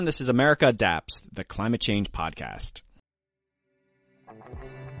This is America Adapts, the climate change podcast.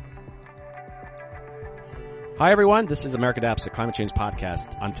 Hi, everyone. This is America Adapts, the climate change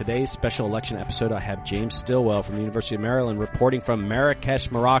podcast. On today's special election episode, I have James Stilwell from the University of Maryland reporting from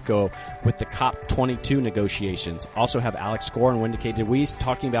Marrakesh, Morocco with the COP22 negotiations. Also have Alex Skor and Wendy K. DeWeese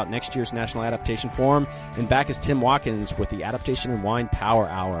talking about next year's National Adaptation Forum. And back is Tim Watkins with the Adaptation and Wine Power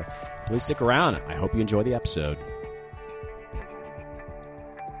Hour. Please stick around. I hope you enjoy the episode.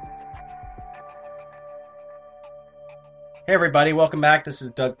 Hey everybody, welcome back. This is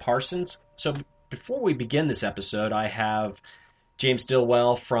Doug Parsons. So before we begin this episode, I have James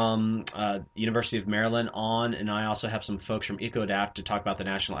Stilwell from University of Maryland on, and I also have some folks from EcoAdapt to talk about the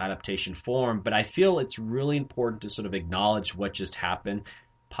National Adaptation Forum. But I feel it's really important to sort of acknowledge what just happened.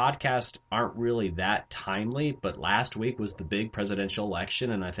 Podcasts aren't really that timely, but last week was the big presidential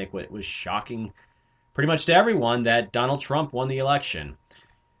election, and I think what was shocking pretty much to everyone that Donald Trump won the election.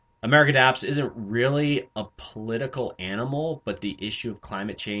 America Adapts isn't really a political animal, but the issue of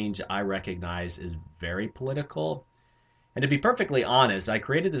climate change I recognize is very political. And to be perfectly honest, I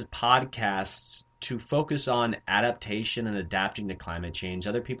created this podcast to focus on adaptation and adapting to climate change.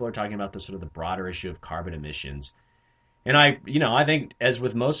 Other people are talking about the sort of the broader issue of carbon emissions. And I think as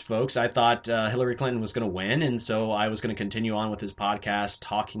with most folks, I thought Hillary Clinton was going to win. And so I was going to continue on with this podcast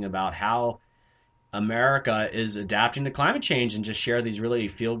talking about how America is adapting to climate change and just share these really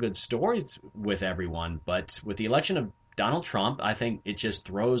feel-good stories with everyone. But with the election of Donald Trump, I think it just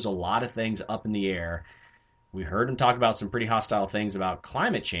throws a lot of things up in the air. We heard him talk about some pretty hostile things about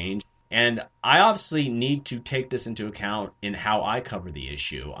climate change. And I obviously need to take this into account in how I cover the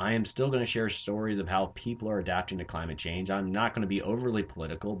issue. I am still going to share stories of how people are adapting to climate change. I'm not going to be overly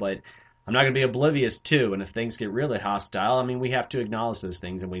political, but I'm not going to be oblivious too, and if things get really hostile, I mean, we have to acknowledge those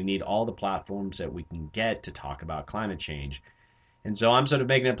things, and we need all the platforms that we can get to talk about climate change. And so I'm sort of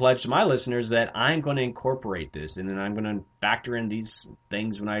making a pledge to my listeners that I'm going to incorporate this, and then I'm going to factor in these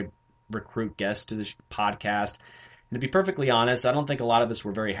things when I recruit guests to this podcast. And to be perfectly honest, I don't think a lot of us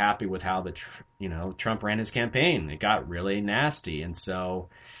were very happy with how Trump ran his campaign. It got really nasty, and so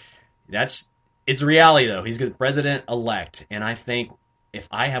it's reality though. He's the president-elect, and I think if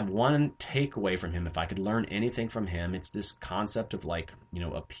I have one takeaway from him, if I could learn anything from him, it's this concept of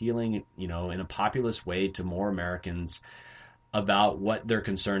appealing, in a populist way to more Americans about what they're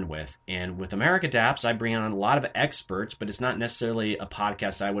concerned with. And with America Adapts, I bring on a lot of experts, but it's not necessarily a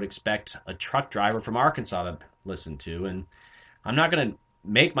podcast I would expect a truck driver from Arkansas to listen to. And I'm not going to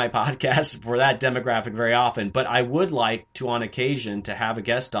make my podcast for that demographic very often, but I would like to, on occasion, to have a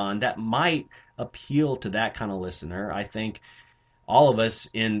guest on that might appeal to that kind of listener. I think all of us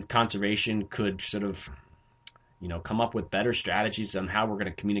in conservation could sort of, come up with better strategies on how we're going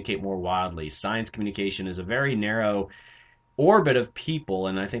to communicate more widely. Science communication is a very narrow orbit of people,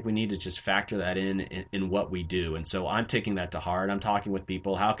 and I think we need to just factor that in what we do. And so I'm taking that to heart. I'm talking with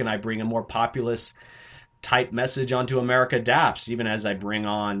people. How can I bring a more populist type message onto America Adapts, even as I bring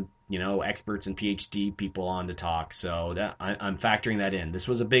on, experts and PhD people on to talk? So that I'm factoring that in. This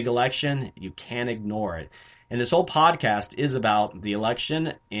was a big election. You can't ignore it. And this whole podcast is about the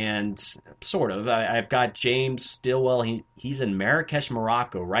election, and sort of. I've got James Stilwell. He's in Marrakesh,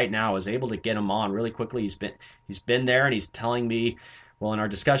 Morocco right now. I was able to get him on really quickly. He's been there, and he's telling me, well, in our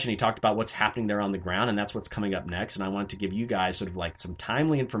discussion, he talked about what's happening there on the ground, and that's what's coming up next. And I wanted to give you guys sort of like some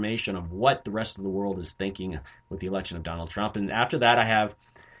timely information of what the rest of the world is thinking with the election of Donald Trump. And after that, I have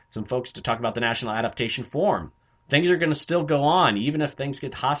some folks to talk about the National Adaptation Forum. Things are going to still go on, even if things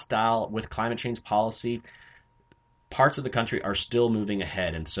get hostile with climate change policy. Parts of the country are still moving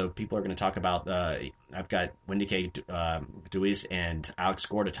ahead, and so people are going to talk about, I've got Wendy K. DeWeese and Alex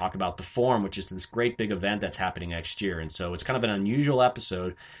Skor to talk about the Forum, which is this great big event that's happening next year. And so it's kind of an unusual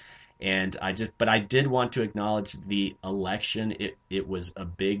episode, and I did want to acknowledge the election. It was a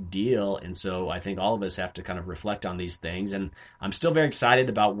big deal, and so I think all of us have to kind of reflect on these things. And I'm still very excited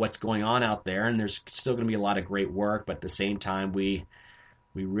about what's going on out there, and there's still going to be a lot of great work, but at the same time, we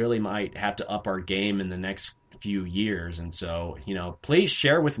really might have to up our game in the next few years. And so, please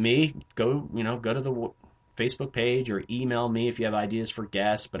share with me. Go to the Facebook page or email me if you have ideas for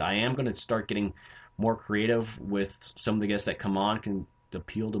guests. But I am going to start getting more creative with some of the guests that come on, can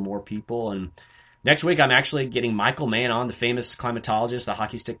appeal to more people. And next week, I'm actually getting Michael Mann on, the famous climatologist, the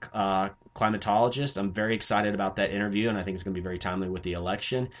hockey stick climatologist. I'm very excited about that interview, and I think it's going to be very timely with the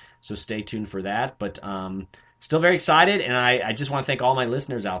election. So stay tuned for that. But still very excited, and I just want to thank all my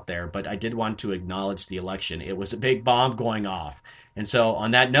listeners out there, but I did want to acknowledge the election. It was a big bomb going off. And so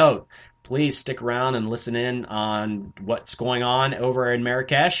on that note, please stick around and listen in on what's going on over in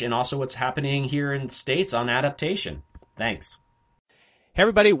Marrakesh and also what's happening here in the States on adaptation. Thanks. Hey Hey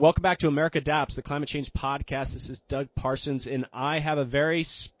everybody, welcome back to America Adapts, the climate change podcast. This is Doug Parsons, and I have a very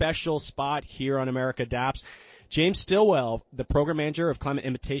special spot here on America Adapts. James Stillwell, the program manager of climate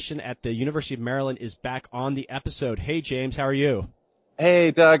imitation at the University of Maryland, is back on the episode. Hey James, how are you?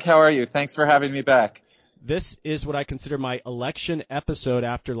 Hey Doug, how are you? Thanks for having me back. This is what I consider my election episode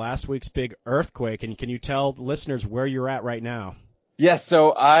after last week's big earthquake, and can you tell the listeners where you're at right now? Yes, so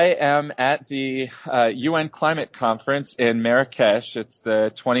I am at the UN Climate Conference in Marrakesh. It's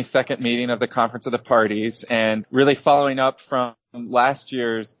the 22nd meeting of the Conference of the Parties, and really following up from last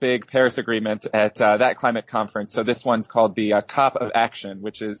year's big Paris Agreement at that climate conference. So this one's called the COP of Action,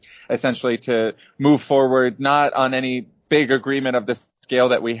 which is essentially to move forward not on any big agreement of this scale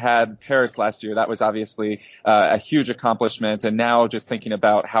that we had Paris last year. That was obviously a huge accomplishment, and now just thinking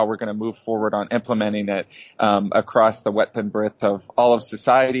about how we're going to move forward on implementing it across the width and breadth of all of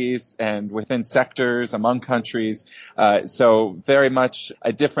societies and within sectors, among countries. So very much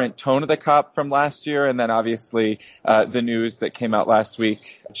a different tone of the COP from last year, and then obviously the news that came out last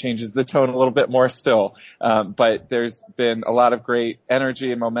week changes the tone a little bit more still. But there's been a lot of great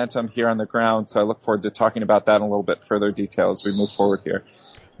energy and momentum here on the ground, so I look forward to talking about that in a little bit further detail as we move forward here.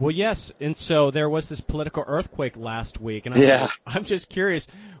 Well, yes, and so there was this political earthquake last week, and I'm just curious,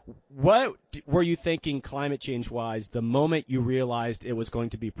 what were you thinking climate change-wise the moment you realized it was going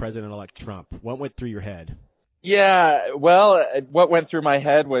to be President-elect Trump? What went through your head? Yeah, well, what went through my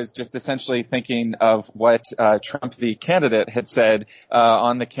head was just essentially thinking of what Trump, the candidate, had said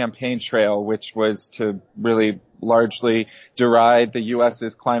on the campaign trail, which was to really largely deride the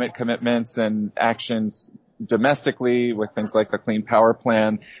U.S.'s climate commitments and actions domestically with things like the Clean Power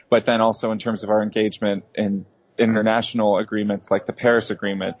Plan, but then also in terms of our engagement in international agreements like the Paris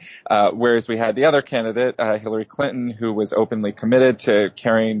Agreement. Whereas we had the other candidate, Hillary Clinton, who was openly committed to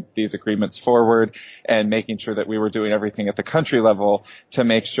carrying these agreements forward and making sure that we were doing everything at the country level to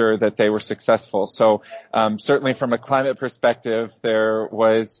make sure that they were successful. So certainly from a climate perspective, there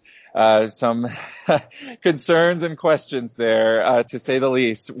was some concerns and questions there, to say the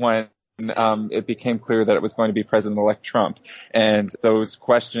least, when it became clear that it was going to be President-elect Trump. And those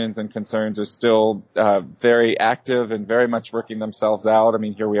questions and concerns are still very active and very much working themselves out. I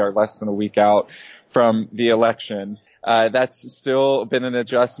mean, here we are less than a week out from the election. That's still been an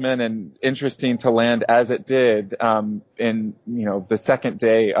adjustment and interesting to land as it did. In, the second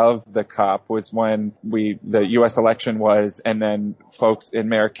day of the COP was when the U.S. election was, and then folks in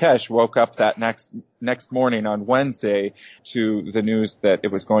Marrakesh woke up that next morning on Wednesday to the news that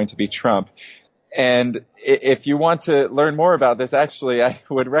it was going to be Trump. And if you want to learn more about this, actually, I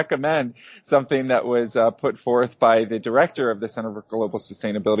would recommend something that was put forth by the director of the Center for Global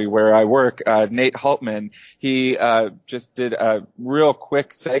Sustainability, where I work, Nate Haltman. He just did a real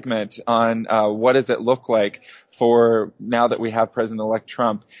quick segment on what does it look like for now that we have President-elect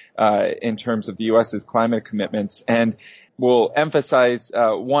Trump in terms of the U.S.'s climate commitments. And we'll emphasize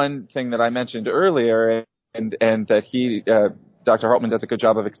one thing that I mentioned earlier, and that he Dr. Haltman does a good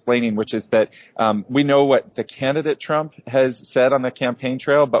job of explaining, which is that we know what the candidate Trump has said on the campaign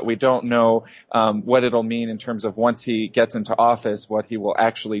trail, but we don't know what it'll mean in terms of once he gets into office, what he will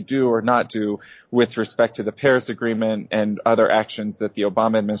actually do or not do with respect to the Paris Agreement and other actions that the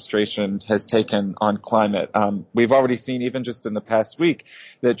Obama administration has taken on climate. We've already seen, even just in the past week,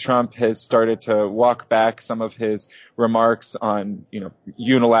 that Trump has started to walk back some of his remarks on,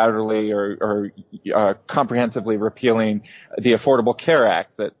 unilaterally or comprehensively repealing the Affordable Care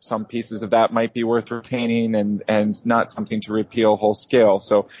Act, that some pieces of that might be worth retaining and not something to repeal whole scale.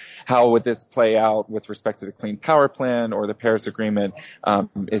 So how would this play out with respect to the Clean Power Plan or the Paris Agreement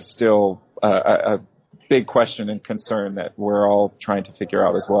is still a big question and concern that we're all trying to figure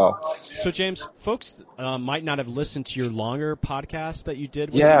out as well. So James, folks might not have listened to your longer podcast that you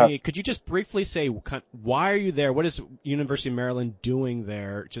did with me. Could you just briefly say why are you there? What is University of Maryland doing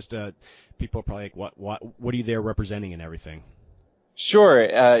there? Just people are probably like, what are you there representing and everything? Sure.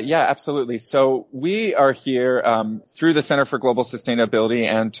 Yeah, absolutely. So we are here through the Center for Global Sustainability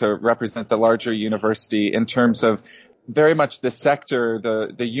and to represent the larger university in terms of very much the sector,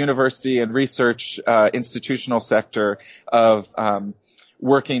 the university and research institutional sector of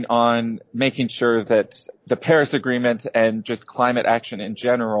working on making sure that the Paris Agreement and just climate action in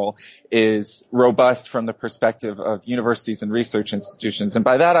general is robust from the perspective of universities and research institutions. And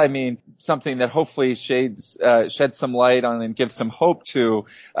by that I mean something that hopefully sheds some light on and gives some hope to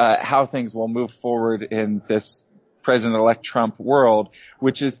how things will move forward in this President-elect Trump world,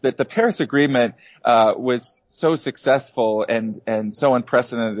 which is that the Paris Agreement was so successful and so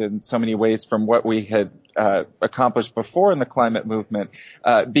unprecedented in so many ways from what we had accomplished before in the climate movement,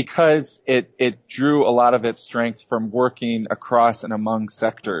 because it drew a lot of its strength from working across and among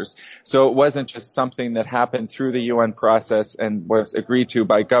sectors. So it wasn't just something that happened through the UN process and was agreed to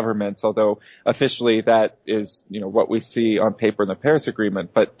by governments, although officially that is, what we see on paper in the Paris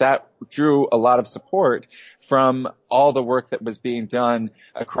Agreement. But that drew a lot of support from all the work that was being done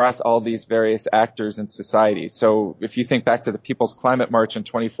across all these various actors in society. So if you think back to the People's Climate March in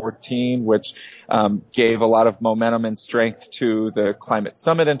 2014, which gave a lot of momentum and strength to the Climate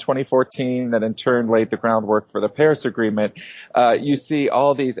Summit in 2014, that in turn laid the groundwork for the Paris Agreement, you see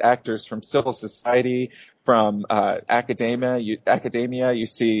all these actors from civil society, from academia, you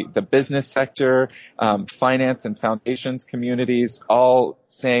see the business sector, finance and foundations communities, all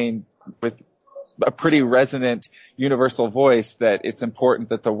saying with a pretty resonant universal voice that it's important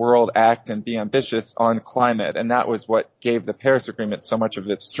that the world act and be ambitious on climate. And that was what gave the Paris Agreement so much of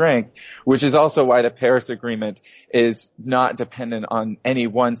its strength, which is also why the Paris Agreement is not dependent on any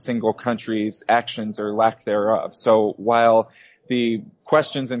one single country's actions or lack thereof. So while the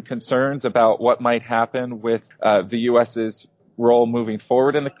questions and concerns about what might happen with the U.S.'s role moving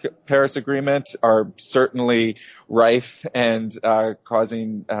forward in the Paris Agreement are certainly rife and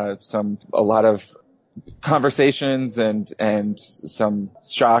causing a lot of conversations and some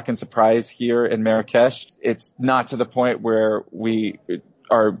shock and surprise here in Marrakesh. It's not to the point where we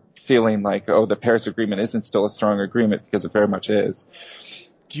are feeling like, the Paris Agreement isn't still a strong agreement, because it very much is.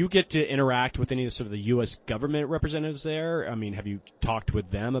 Do you get to interact with any of sort of the U.S. government representatives there? I mean, have you talked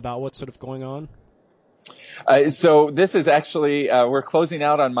with them about what's sort of going on? So this is actually, we're closing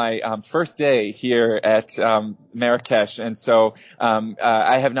out on my first day here at Marrakesh. And so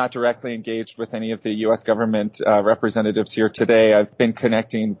I have not directly engaged with any of the U.S. government representatives here today. I've been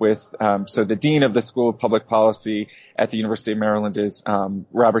connecting with, so the dean of the School of Public Policy at the University of Maryland is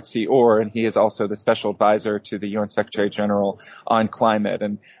Robert C. Orr, and he is also the special advisor to the UN Secretary General on climate.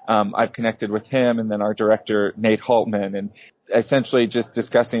 And I've connected with him, and then our director, Nate Haltman, and essentially just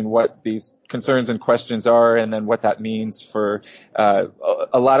discussing what these concerns and questions are, and then what that means for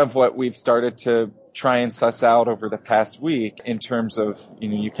a lot of what we've started to try and suss out over the past week in terms of,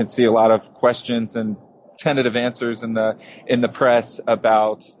 you can see a lot of questions and tentative answers in the press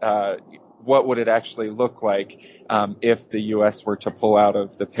about what would it actually look like if the U.S. were to pull out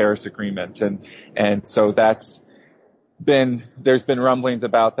of the Paris Agreement, and so there's been rumblings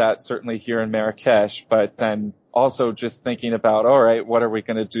about that certainly here in Marrakesh, but then also just thinking about, all right, what are we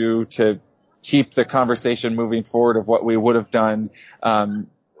going to do to keep the conversation moving forward of what we would have done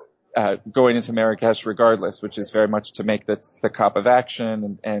going into Marrakesh regardless, which is very much to make this the COP of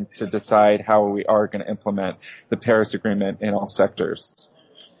action and to decide how we are going to implement the Paris Agreement in all sectors.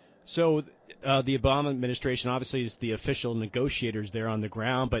 So the Obama administration obviously is the official negotiators there on the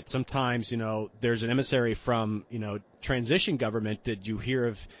ground, but sometimes, there's an emissary from, transition government. Did you hear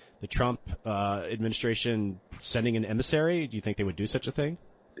of the Trump administration sending an emissary? Do you think they would do such a thing?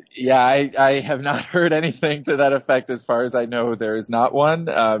 Yeah, I have not heard anything to that effect. As far as I know, there is not one.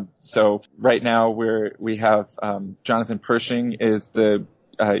 So right now we have Jonathan Pershing is the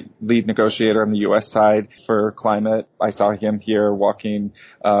lead negotiator on the U.S. side for climate. I saw him here walking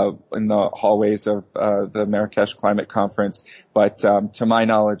in the hallways of the Marrakesh Climate Conference. But to my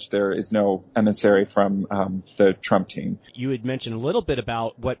knowledge, there is no emissary from the Trump team. You had mentioned a little bit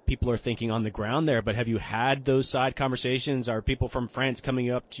about what people are thinking on the ground there, but have you had those side conversations? Are people from France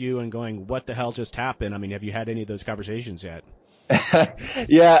coming up to you and going, what the hell just happened? I mean, have you had any of those conversations yet?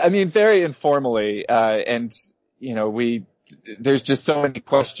 Yeah, I mean, very informally. And, there's just so many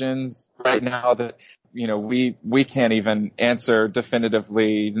questions right now that, we can't even answer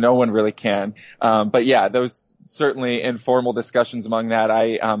definitively. No one really can. But yeah, those certainly informal discussions among that.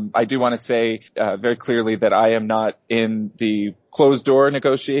 I do want to say very clearly that I am not in the closed door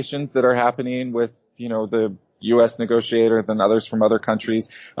negotiations that are happening with, the U.S. negotiator than others from other countries.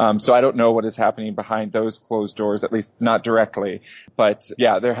 So I don't know what is happening behind those closed doors, at least not directly. But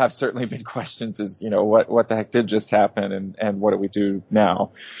yeah, there have certainly been questions as, what the heck did just happen and what do we do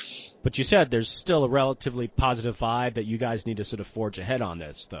now? But you said there's still a relatively positive vibe that you guys need to sort of forge ahead on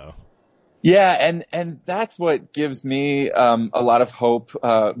this, though. Yeah, and that's what gives me a lot of hope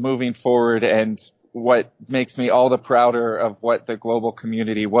moving forward, and what makes me all the prouder of what the global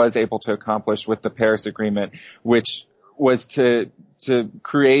community was able to accomplish with the Paris Agreement, which was to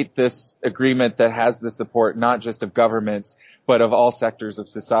create this agreement that has the support not just of governments, but of all sectors of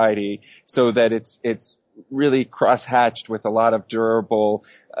society, so that it's really cross-hatched with a lot of durable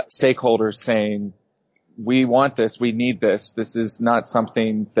stakeholders saying, we want this, we need this. This is not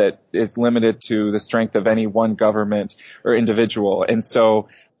something that is limited to the strength of any one government or individual. And so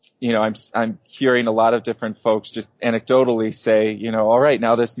I'm hearing a lot of different folks just anecdotally say, all right,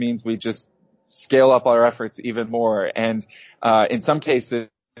 now this means we just scale up our efforts even more. And in some cases,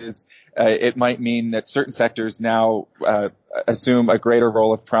 it might mean that certain sectors now assume a greater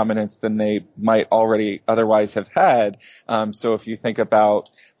role of prominence than they might already otherwise have had. So if you think about,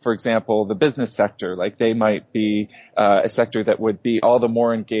 for example, the business sector, like they might be a sector that would be all the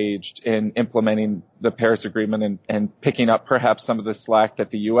more engaged in implementing the Paris Agreement and picking up perhaps some of the slack that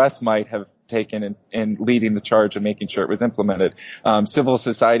the U.S. might have taken in leading the charge and making sure it was implemented. Civil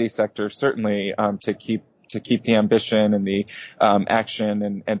society sector certainly to keep the ambition and the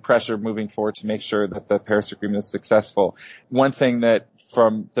action and pressure moving forward to make sure that the Paris Agreement is successful. One thing that,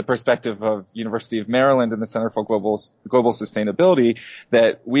 from the perspective of University of Maryland and the Center for Global Sustainability,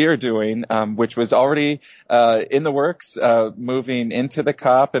 that we are doing, which was already in the works, moving into the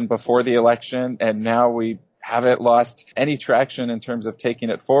COP and before the election, and now we haven't lost any traction in terms of taking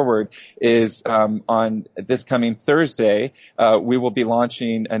it forward, is on this coming Thursday, we will be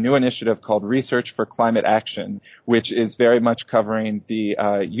launching a new initiative called Research for Climate Action, which is very much covering the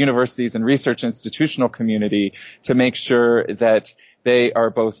universities and research institutional community to make sure that they are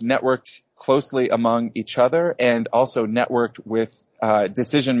both networked closely among each other and also networked with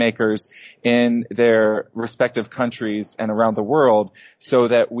decision makers in their respective countries and around the world, so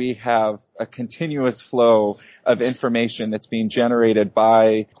that we have a continuous flow of information that's being generated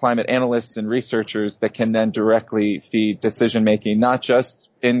by climate analysts and researchers that can then directly feed decision making, not just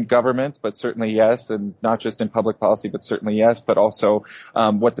in governments, but certainly yes, and not just in public policy, but certainly yes, but also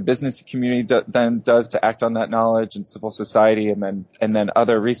what the business community then does to act on that knowledge, and civil society, and then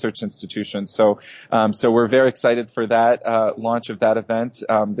other research institutions. So we're very excited for that launch of that event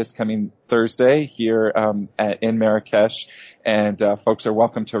this coming Thursday here in Marrakesh, and folks are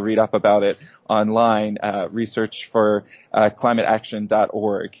welcome to read up about it online, research for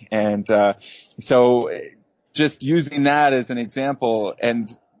climateaction.org. And so just using that as an example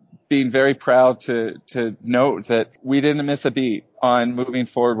and being very proud to note that we didn't miss a beat on moving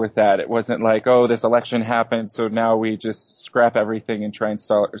forward with that. It wasn't like, oh, this election happened, so now we just scrap everything and try and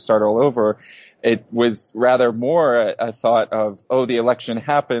start all over. It was rather more a thought of, oh, the election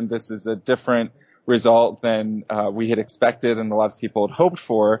happened, this is a different result than we had expected and a lot of people had hoped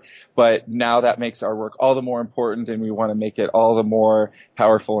for, but now that makes our work all the more important, and we want to make it all the more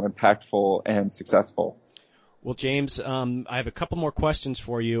powerful and impactful and successful. Well, James, I have a couple more questions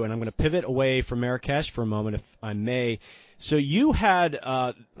for you, and I'm going to pivot away from Marrakesh for a moment, if I may. So you had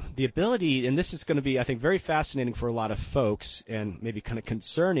the ability, and this is going to be, I think, very fascinating for a lot of folks and maybe kind of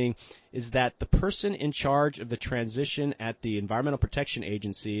concerning, is that the person in charge of the transition at the Environmental Protection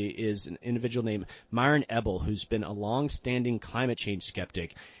Agency is an individual named Myron Ebel, who's been a long-standing climate change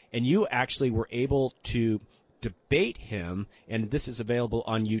skeptic. And you actually were able to debate him, and this is available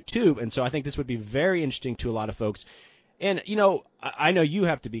on YouTube. And so I think this would be very interesting to a lot of folks. And, I know you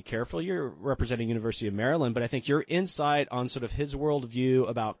have to be careful. You're representing University of Maryland, but I think your insight on sort of his worldview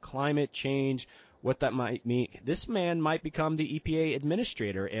about climate change, what that might mean, this man might become the EPA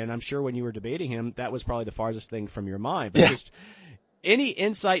administrator. And I'm sure when you were debating him, that was probably the farthest thing from your mind. But just any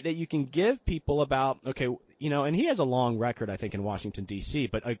insight that you can give people about, okay, and he has a long record, I think, in Washington, D.C.,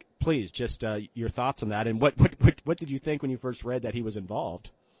 but please, just your thoughts on that. And what did you think when you first read that he was involved?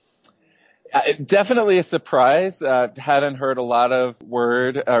 Definitely a surprise. Hadn't heard a lot of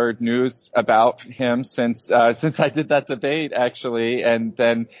word or news about him since I did that debate, actually, and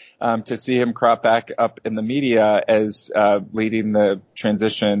then to see him crop back up in the media as leading the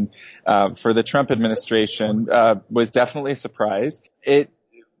transition for the Trump administration was definitely a surprise. It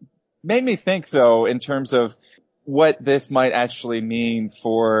made me think, though, in terms of what this might actually mean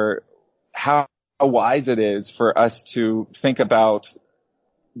for how wise it is for us to think about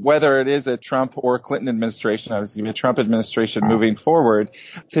whether it is a Trump or Clinton administration, obviously a Trump administration moving forward,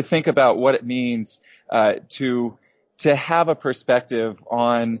 to think about what it means to have a perspective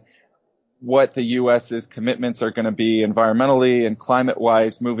on what the U.S.'s commitments are going to be environmentally and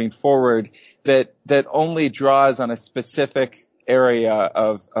climate-wise moving forward, that only draws on a specific area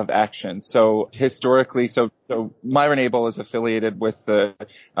of action. So historically, so Myron Ebel is affiliated with the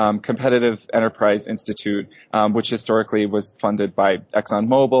Competitive Enterprise Institute, which historically was funded by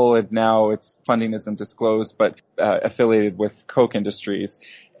ExxonMobil, and now its funding isn't disclosed, but affiliated with Koch Industries,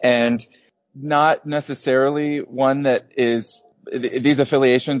 and not necessarily one that is. These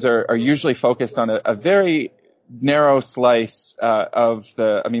affiliations are usually focused on a very narrow slice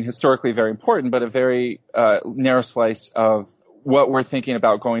historically very important, but a very narrow slice of what we're thinking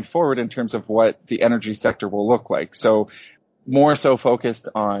about going forward in terms of what the energy sector will look like. So more so focused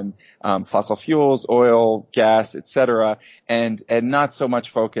on fossil fuels, oil, gas, etc., and not so much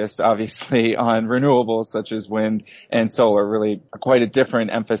focused, obviously, on renewables such as wind and solar. Really, quite a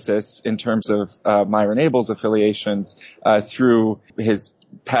different emphasis in terms of Myron Abel's affiliations through his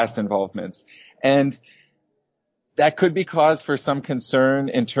past involvements, and that could be cause for some concern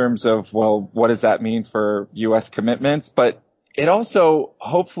in terms of, well, what does that mean for U.S. commitments? But it also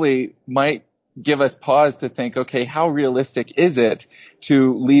hopefully might give us pause to think, okay, how realistic is it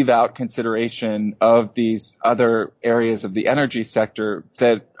to leave out consideration of these other areas of the energy sector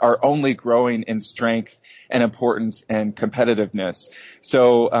that are only growing in strength and importance and competitiveness?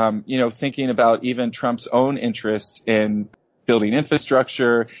 So, thinking about even Trump's own interest in building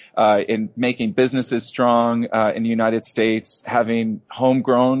infrastructure, in making businesses strong in the United States, having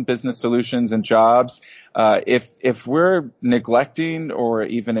homegrown business solutions and jobs. If we're neglecting or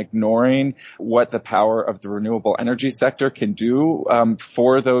even ignoring what the power of the renewable energy sector can do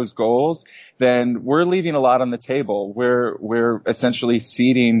for those goals, then we're leaving a lot on the table. We're essentially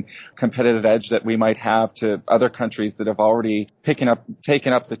ceding competitive edge that we might have to other countries that have already taken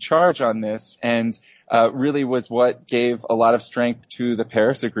up the charge on this, and really was what gave a lot of strength to the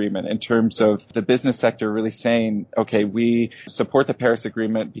Paris Agreement in terms of the business sector really saying, okay, we support the Paris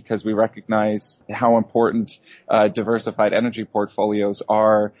Agreement because we recognize how important diversified energy portfolios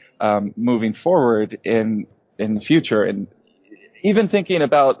are moving forward in the future. And even thinking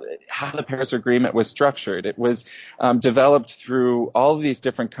about how the Paris Agreement was structured, it was developed through all of these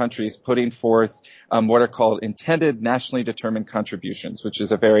different countries putting forth what are called intended nationally determined contributions, which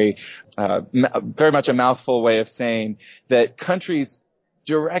is a very much a mouthful way of saying that countries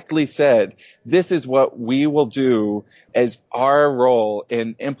directly said, this is what we will do as our role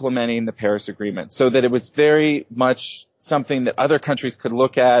in implementing the Paris Agreement, so that it was very much something that other countries could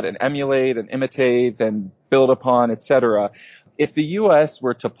look at and emulate and imitate and build upon, etc. If the U.S.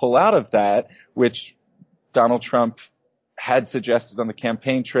 were to pull out of that, which Donald Trump had suggested on the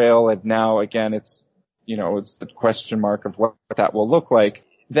campaign trail, and now again it's a question mark of what that will look like,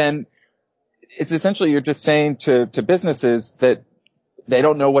 then it's essentially you're just saying to businesses that they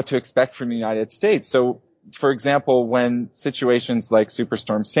don't know what to expect from the United States. So, for example, when situations like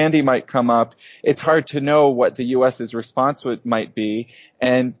Superstorm Sandy might come up, it's hard to know what the U.S.'s response might be.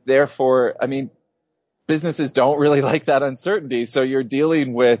 And therefore, businesses don't really like that uncertainty. So you're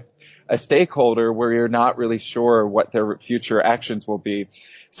dealing with a stakeholder where you're not really sure what their future actions will be.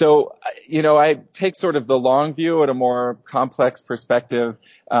 So, I take sort of the long view at a more complex perspective,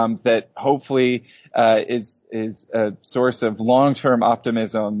 that hopefully, is a source of long-term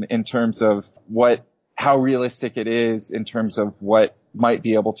optimism in terms of how realistic it is in terms of what might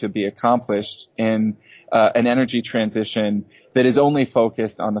be able to be accomplished in an energy transition that is only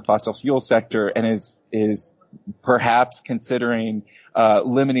focused on the fossil fuel sector and is perhaps considering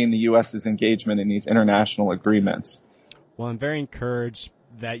limiting the U.S.'s engagement in these international agreements. Well, I'm very encouraged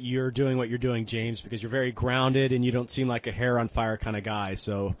that you're doing what you're doing, James, because you're very grounded and you don't seem like a hair on fire kind of guy.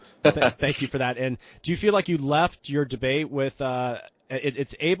 So thank you for that. And do you feel like you left your debate with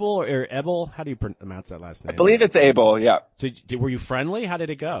it's Abel or Ebel? How do you pronounce that last name? I believe it's Abel, yeah. So were you friendly? How did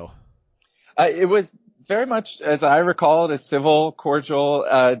it go? It was very much, as I recall it, a civil,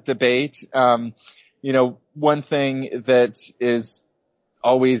 cordial debate. One thing that is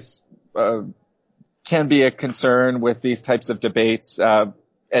always can be a concern with these types of debates,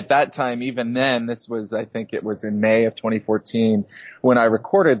 at that time, even then, I think it was in May of 2014 when I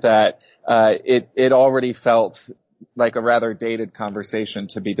recorded that, it already felt like a rather dated conversation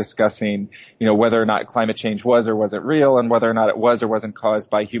to be discussing, whether or not climate change was or wasn't real, and whether or not it was or wasn't caused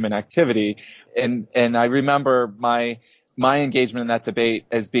by human activity. And I remember my engagement in that debate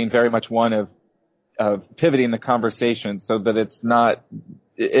as being very much one of pivoting the conversation so that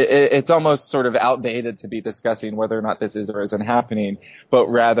it's almost sort of outdated to be discussing whether or not this is or isn't happening, but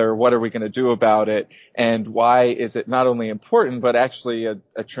rather what are we going to do about it, and why is it not only important but actually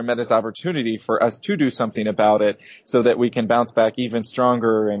a tremendous opportunity for us to do something about it so that we can bounce back even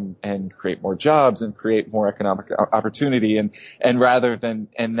stronger and create more jobs and create more economic opportunity and rather than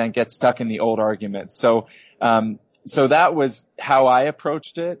then get stuck in the old arguments. So that was how I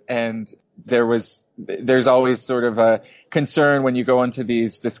approached it, and there's always sort of a concern when you go into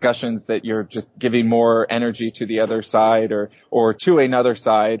these discussions that you're just giving more energy to the other side or to another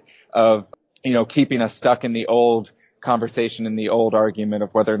side of, keeping us stuck in the old conversation, in the old argument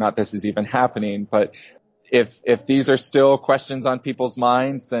of whether or not this is even happening. But if these are still questions on people's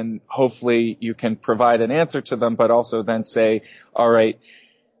minds, then hopefully you can provide an answer to them, but also then say, all right,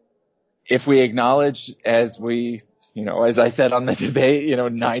 if we acknowledge, as we as I said on the debate,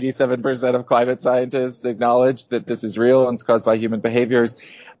 97% of climate scientists acknowledge that this is real and it's caused by human behaviors.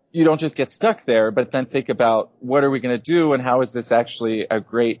 You don't just get stuck there, but then think about what are we going to do and how is this actually a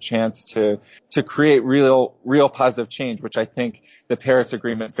great chance to create real positive change, which I think the Paris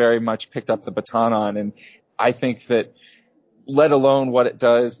Agreement very much picked up the baton on. And I think that let alone what it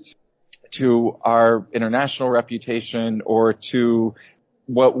does to our international reputation or to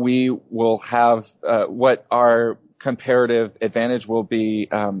what we will have, what our comparative advantage will be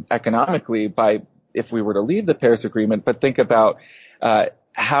economically by if we were to leave the Paris Agreement, but think about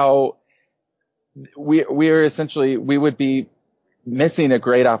how we would be missing a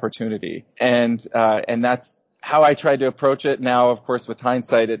great opportunity, and that's how I tried to approach it. Now, of course, with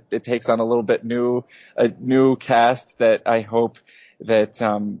hindsight, it takes on a little bit a new cast that I hope that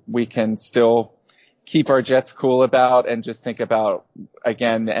we can still keep our jets cool about and just think about,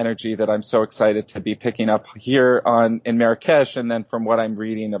 again, the energy that I'm so excited to be picking up here in Marrakesh. And then from what I'm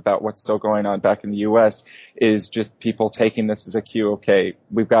reading about what's still going on back in the U.S. is just people taking this as a cue. Okay,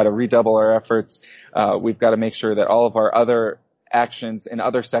 we've got to redouble our efforts. We've got to make sure that all of our other actions in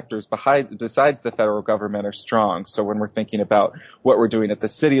other sectors besides the federal government are strong. So when we're thinking about what we're doing at the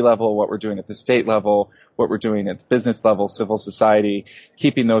city level, what we're doing at the state level, what we're doing at the business level, civil society,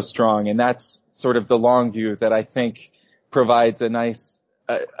 keeping those strong. And that's sort of the long view that I think provides a nice,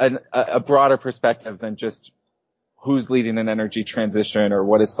 a broader perspective than just who's leading an energy transition or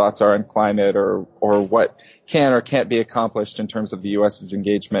what his thoughts are on climate or what can or can't be accomplished in terms of the U.S.'s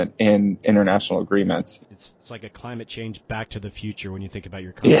engagement in international agreements. It's like a climate change back to the future when you think about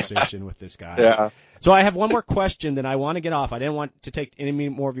your conversation with this guy. Yeah. So I have one more question that I want to get off. I didn't want to take any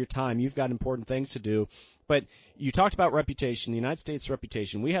more of your time. You've got important things to do. But you talked about reputation, the United States'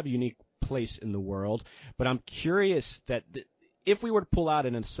 reputation. We have a unique place in the world. But I'm curious that if we were to pull out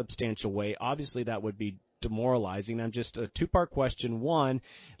in a substantial way, obviously that would be demoralizing. I'm just a two-part question. One,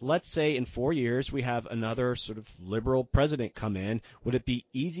 let's say in 4 years we have another sort of liberal president come in. Would it be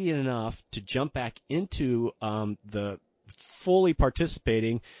easy enough to jump back into the fully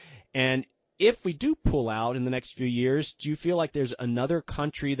participating? And if we do pull out in the next few years, do you feel like there's another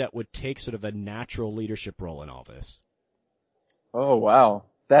country that would take sort of a natural leadership role in all this? Oh, wow.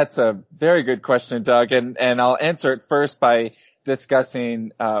 That's a very good question, Doug. And I'll answer it first by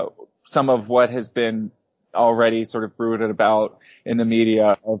discussing some of what has been already sort of brooded about in the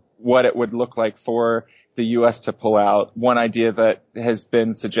media of what it would look like for the U.S. to pull out. One idea that has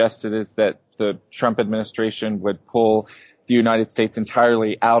been suggested is that the Trump administration would pull the United States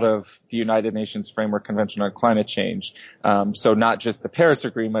entirely out of the United Nations Framework Convention on Climate Change. So not just the Paris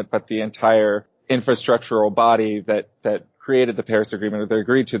Agreement, but the entire infrastructural body that created the Paris Agreement or that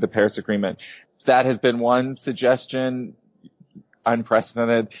agreed to the Paris Agreement. That has been one suggestion.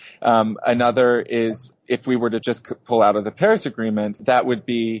 Unprecedented. Another is if we were to just pull out of the Paris Agreement, that would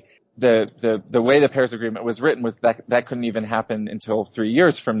be the way the Paris Agreement was written was that couldn't even happen until 3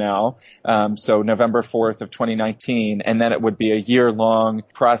 years from now. So November 4th of 2019, and then it would be a year-long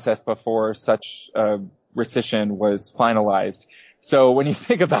process before such rescission was finalized. So when you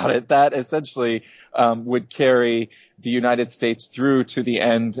think about it, that essentially would carry the United States through to the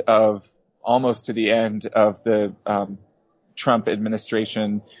end of almost to the end of the Trump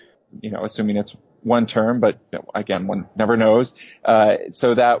administration, assuming it's one term, but again, one never knows.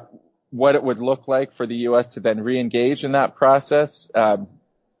 So that what it would look like for the U.S. to then re-engage in that process, I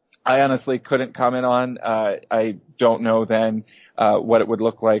honestly couldn't comment on. I don't know then what it would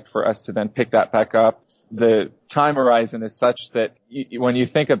look like for us to then pick that back up. The time horizon is such that when you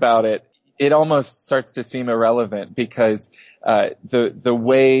think about it, it almost starts to seem irrelevant because the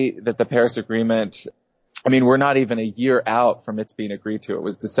way that the Paris Agreement, we're not even a year out from its being agreed to. It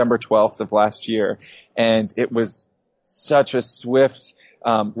was December 12th of last year, and it was such a swift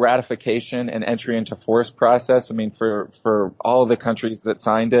ratification and entry into force process. For all the countries that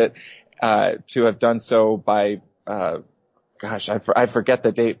signed it to have done so by I forget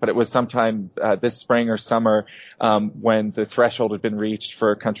the date, but it was sometime this spring or summer when the threshold had been reached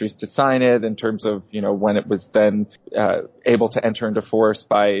for countries to sign it in terms of, when it was then able to enter into force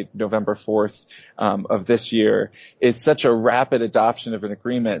by November 4th of this year, is such a rapid adoption of an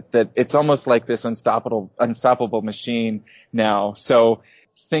agreement that it's almost like this unstoppable machine now. So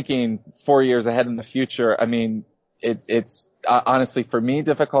thinking 4 years ahead in the future, it's honestly for me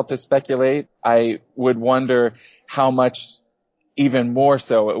difficult to speculate. I would wonder how much even more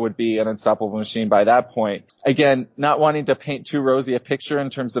so it would be an unstoppable machine by that point. Again, not wanting to paint too rosy a picture in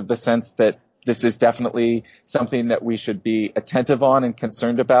terms of the sense that this is definitely something that we should be attentive on and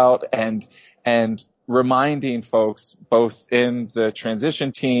concerned about and reminding folks both in the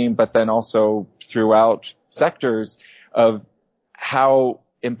transition team, but then also throughout sectors of how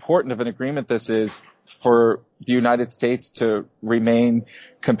important of an agreement this is for the United States to remain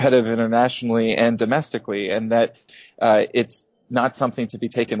competitive internationally and domestically, and that it's not something to be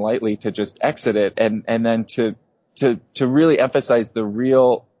taken lightly to just exit it, and then to really emphasize the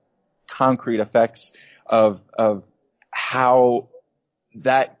real concrete effects of how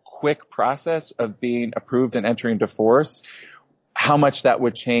that quick process of being approved and entering into force, how much that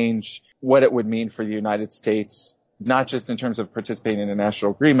would change what it would mean for the United States, not just in terms of participating in a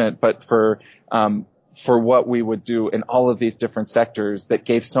national agreement, but for what we would do in all of these different sectors that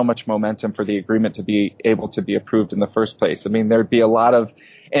gave so much momentum for the agreement to be able to be approved in the first place. I mean, there'd be a lot of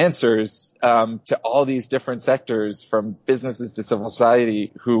answers to all these different sectors, from businesses to civil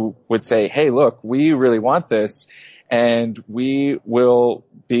society, who would say, hey, look, we really want this, and we will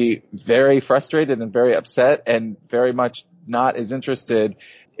be very frustrated and very upset and very much not as interested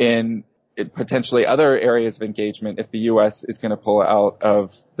in potentially other areas of engagement if the U.S. is going to pull out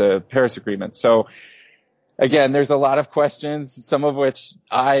of the Paris Agreement. So again, there's a lot of questions, some of which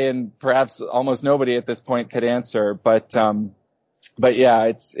I and perhaps almost nobody at this point could answer. But yeah,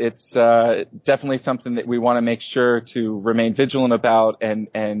 it's definitely something that we want to make sure to remain vigilant about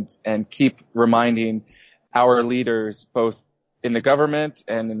and keep reminding our leaders, both in the government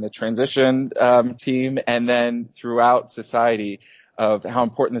and in the transition team, and then throughout society, of how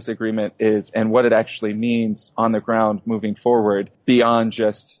important this agreement is and what it actually means on the ground moving forward, beyond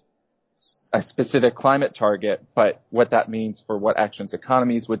just a specific climate target, but what that means for what actions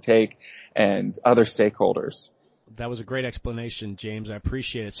economies would take and other stakeholders. That was a great explanation, James. I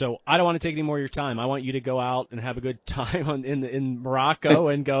appreciate it. So I don't want to take any more of your time. I want you to go out and have a good time in Morocco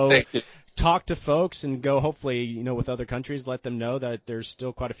and go talk to folks and go, hopefully, with other countries, let them know that there's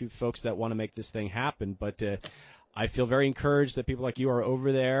still quite a few folks that want to make this thing happen. But I feel very encouraged that people like you are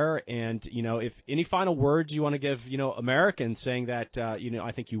over there. And, if any final words you want to give, Americans, saying that,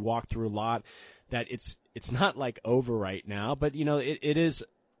 I think you walked through a lot, that it's not like over right now, but, it is,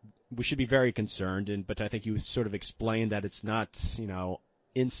 we should be very concerned. But I think you sort of explained that it's not,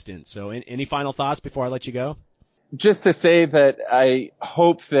 instant. So any final thoughts before I let you go? Just to say that I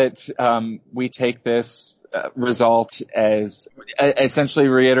hope that we take this result as essentially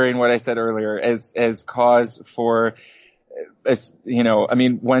reiterating what I said earlier, as cause for,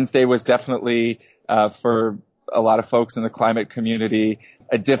 Wednesday was definitely for a lot of folks in the climate community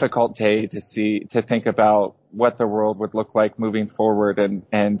a difficult day to think about what the world would look like moving forward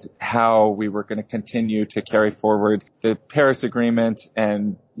and how we were going to continue to carry forward the Paris Agreement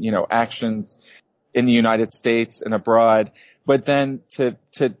and, actions in the United States and abroad, but then to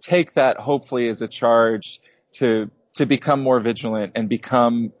take that hopefully as a charge to become more vigilant and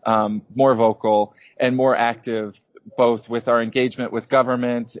become more vocal and more active, both with our engagement with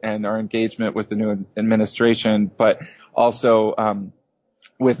government and our engagement with the new administration, but also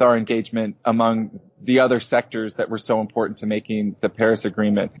with our engagement among the other sectors that were so important to making the Paris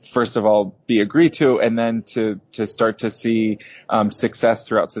Agreement, first of all, be agreed to, and then to start to see success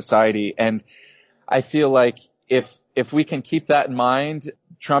throughout society. And I feel like if we can keep that in mind,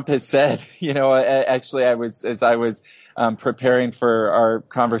 Trump has said, actually as I was preparing for our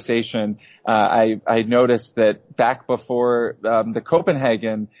conversation, I noticed that back before the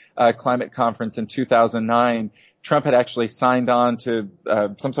Copenhagen climate conference in 2009, Trump had actually signed on to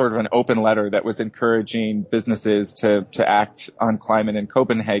some sort of an open letter that was encouraging businesses to act on climate in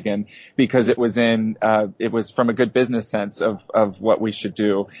Copenhagen, because it was from a good business sense of what we should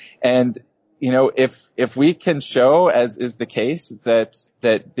do. And if we can show, as is the case, that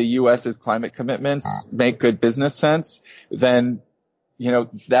the U.S.'s climate commitments make good business sense, then,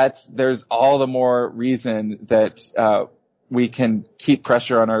 there's all the more reason that we can keep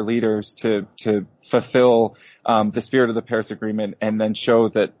pressure on our leaders to fulfill the spirit of the Paris Agreement, and then show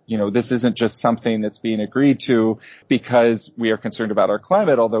that, this isn't just something that's being agreed to because we are concerned about our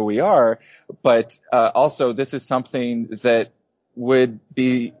climate, although we are, but also this is something that would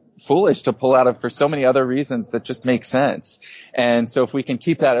be foolish to pull out of for so many other reasons that just make sense. And so if we can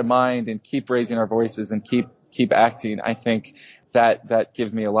keep that in mind and keep raising our voices and keep acting, I think that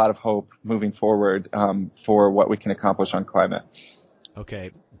gives me a lot of hope moving forward for what we can accomplish on climate. Okay.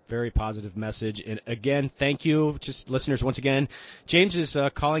 Very positive message. And again, thank you, just listeners, once again. James is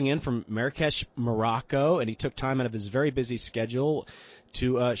calling in from Marrakesh, Morocco, and he took time out of his very busy schedule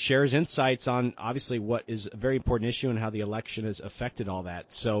to share his insights on obviously what is a very important issue and how the election has affected all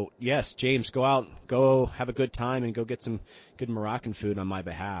that. So yes, James, go have a good time and go get some good Moroccan food on my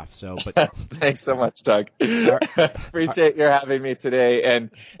behalf. So, but thanks so much, Doug. Appreciate your having me today, and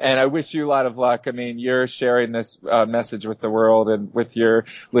I wish you a lot of luck. I mean, you're sharing this message with the world and with your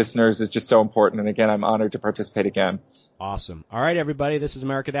listeners is just so important. And again, I'm honored to participate again. Awesome. All right, everybody, this is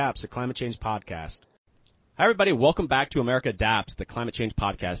America Adapts, the climate change podcast. Hi, everybody. Welcome back to America Adapts, the climate change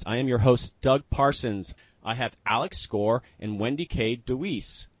podcast. I am your host, Doug Parsons. I have Alex Score and Wendy K.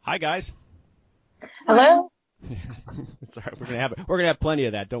 DeWeese. Hi, guys. Hello. Sorry, we're gonna have plenty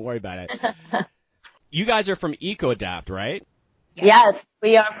of that. Don't worry about it. You guys are from EcoAdapt, right? Yes,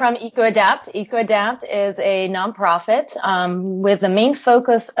 we are from EcoAdapt. EcoAdapt is a nonprofit with the main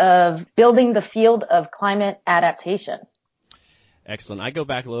focus of building the field of climate adaptation. Excellent. I go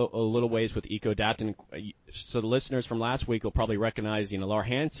back a little ways with EcoAdapt, and so the listeners from last week will probably recognize, Laura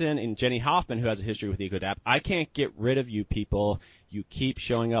Hansen and Jenny Hoffman, who has a history with EcoAdapt. I can't get rid of you people. You keep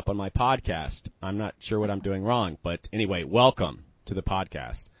showing up on my podcast. I'm not sure what I'm doing wrong, but anyway, welcome to the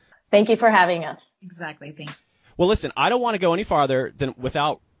podcast. Thank you for having us. Exactly. Thank you. Well, listen, I don't want to go any farther than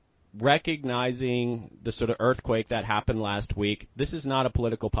without recognizing the sort of earthquake that happened last week. This is not a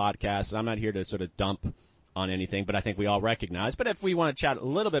political podcast, and I'm not here to sort of dump on anything, but I think we all recognize. But if we want to chat a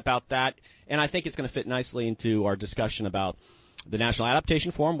little bit about that, and I think it's going to fit nicely into our discussion about the National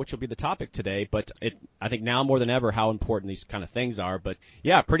Adaptation Forum, which will be the topic today. But I think now more than ever how important these kind of things are. But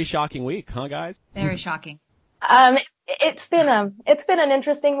yeah, pretty shocking week, huh, guys? Very shocking. It's been an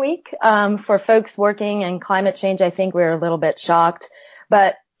interesting week for folks working in climate change. I think we're a little bit shocked,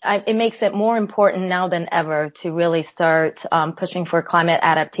 but it makes it more important now than ever to really start pushing for climate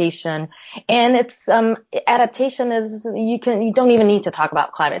adaptation. And it's adaptation is you don't even need to talk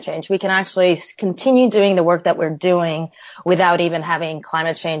about climate change. We can actually continue doing the work that we're doing without even having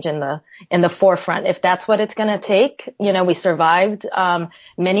climate change in the forefront. If that's what it's going to take, we survived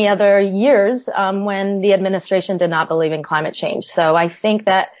many other years when the administration did not believe in climate change. So I think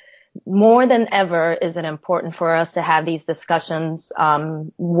that more than ever is it important for us to have these discussions,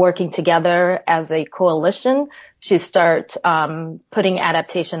 working together as a coalition to start putting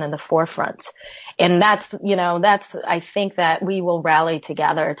adaptation in the forefront. And that's I think that we will rally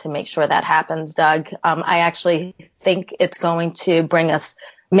together to make sure that happens, Doug. I actually think it's going to bring us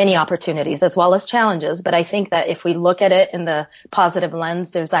many opportunities as well as challenges. But I think that if we look at it in the positive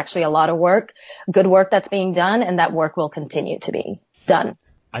lens, there's actually a lot of good work that's being done, and that work will continue to be done.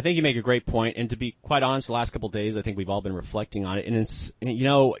 I think you make a great point, and to be quite honest, the last couple of days, I think we've all been reflecting on it, and it's,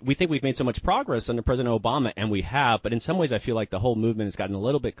 we think we've made so much progress under President Obama, and we have, but in some ways I feel like the whole movement has gotten a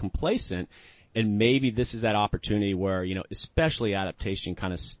little bit complacent, and maybe this is that opportunity where, especially adaptation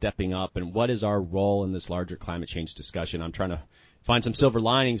kind of stepping up, and what is our role in this larger climate change discussion? I'm trying to find some silver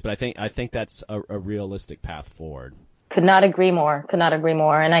linings, but I think that's a realistic path forward. Could not agree more.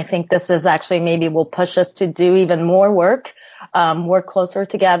 And I think this is actually maybe will push us to do even more work, work closer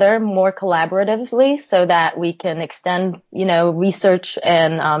together, more collaboratively, so that we can extend, research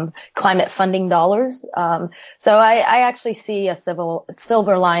and climate funding dollars. So I actually see a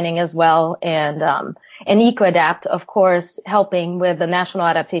silver lining as well. And EcoAdapt, of course, helping with the National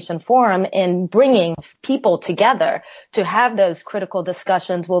Adaptation Forum in bringing people together to have those critical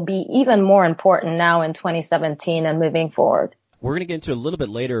discussions will be even more important now in 2017 and moving forward. We're going to get into a little bit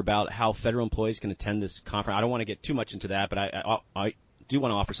later about how federal employees can attend this conference. I don't want to get too much into that, but I do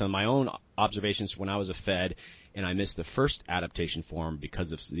want to offer some of my own observations when I was a Fed, and I missed the first adaptation forum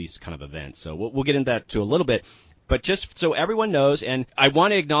because of these kind of events. So we'll get into that too a little bit. But just so everyone knows, and I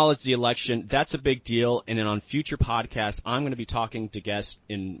want to acknowledge the election, that's a big deal. And then on future podcasts, I'm going to be talking to guests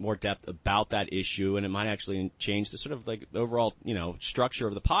in more depth about that issue. And it might actually change the sort of like overall, structure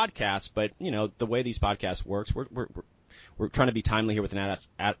of the podcast. But, the way these podcasts works, we're trying to be timely here with the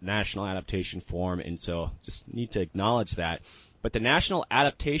National Adaptation Forum. And so just need to acknowledge that. But the National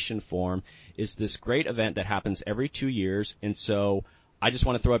Adaptation Forum is this great event that happens every 2 years. And so I just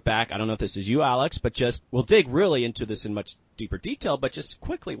want to throw it back. I don't know if this is you, Alex, but we'll dig really into this in much deeper detail. But just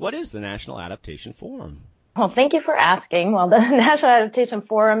quickly, what is the National Adaptation Forum? Well, thank you for asking. Well, the National Adaptation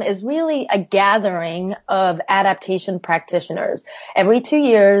Forum is really a gathering of adaptation practitioners. Every 2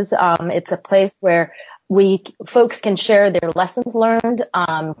 years, it's a place where folks can share their lessons learned,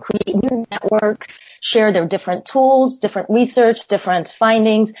 create new networks, share their different tools, different research, different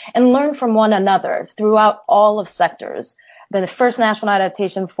findings, and learn from one another throughout all of sectors. The first National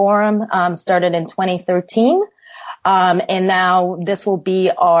Adaptation Forum started in 2013, and now this will be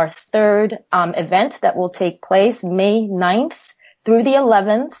our third event that will take place May 9th through the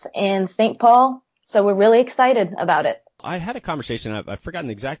 11th in St. Paul. So we're really excited about it. I had a conversation, I've forgotten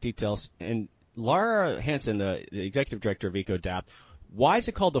the exact details, and Laura Hansen, the executive director of EcoAdapt, why is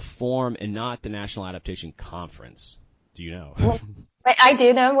it called the Forum and not the National Adaptation Conference? Do you know? Well, I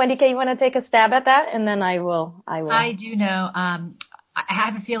do know. Wendy K., you want to take a stab at that? And then I will. I do know. I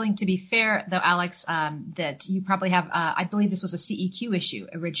have a feeling, to be fair, though, Alex, that you probably have, I believe this was a CEQ issue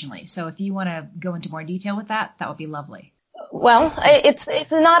originally. So if you want to go into more detail with that, that would be lovely. Well, it's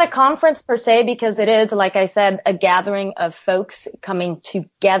not a conference per se, because it is, like I said, a gathering of folks coming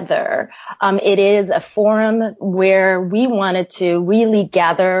together. It is a forum where we wanted to really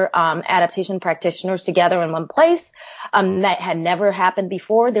gather adaptation practitioners together in one place. That had never happened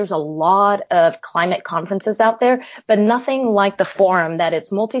before. There's a lot of climate conferences out there, but nothing like the forum, that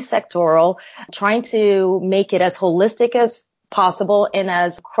it's multi-sectoral, trying to make it as holistic as possible and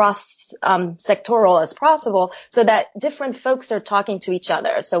as cross-sectoral as possible, so that different folks are talking to each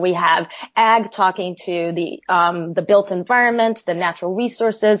other. So we have ag talking to the built environment, the natural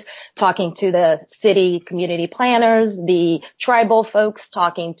resources, talking to the city community planners, the tribal folks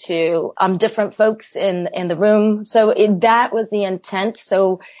talking to different folks in the room. So that was the intent.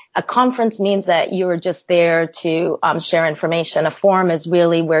 So a conference means that you're just there to share information. A forum is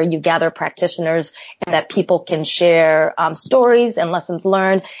really where you gather practitioners and that people can share stories and lessons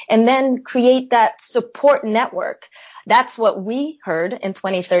learned, and then create that support network. That's what we heard in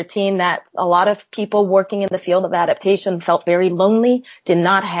 2013, that a lot of people working in the field of adaptation felt very lonely, did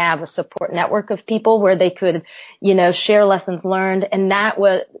not have a support network of people where they could, share lessons learned. And that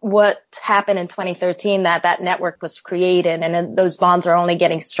was what happened in 2013, that network was created, and those bonds are only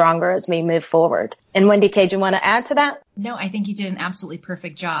getting stronger as we move forward. And Wendy K., do you want to add to that? No, I think you did an absolutely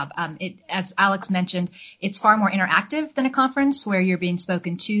perfect job. As Alex mentioned, it's far more interactive than a conference where you're being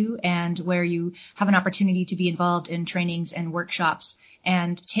spoken to and where you have an opportunity to be involved in trainings and workshops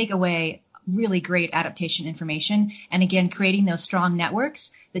and take away really great adaptation information. And again, creating those strong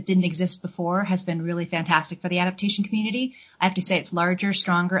networks that didn't exist before has been really fantastic for the adaptation community. I have to say it's larger,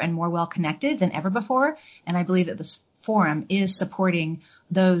 stronger, and more well connected than ever before. And I believe that this forum is supporting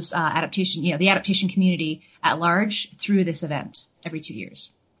those the adaptation community at large through this event every 2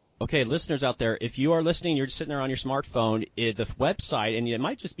 years. Okay, listeners out there, if you are listening, you're just sitting there on your smartphone, the website, and it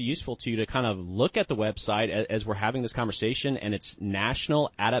might just be useful to you to kind of look at the website as we're having this conversation, and it's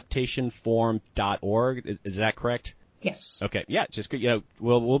nationaladaptationforum.org. Is that correct? Yes. Okay, yeah, just,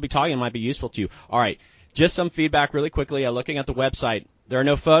 we'll be talking. It might be useful to you. All right, just some feedback really quickly. Looking at the website, there are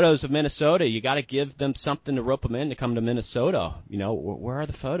no photos of Minnesota. You got to give them something to rope them in to come to Minnesota. Where are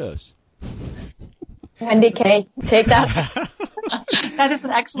the photos? Wendy K., take that. That is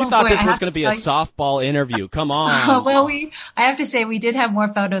an excellent point. You thought point. this was going to be a softball interview. Come on. Well, I have to say we did have more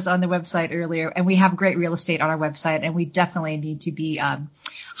photos on the website earlier, and we have great real estate on our website, and we definitely need to be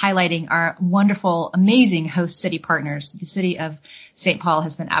highlighting our wonderful, amazing host city partners. The city of St. Paul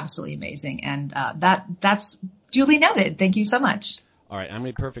has been absolutely amazing, and that's duly noted. Thank you so much. All right, I'm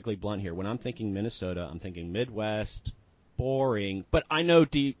going to be perfectly blunt here. When I'm thinking Minnesota, I'm thinking Midwest, boring, but I know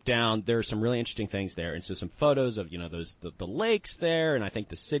deep down there are some really interesting things there. And so some photos of, the lakes there, and I think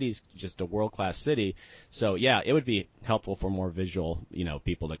the city's just a world-class city. So, yeah, it would be helpful for more visual,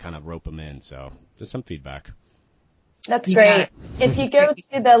 people to kind of rope them in. So just some feedback. That's great. If you go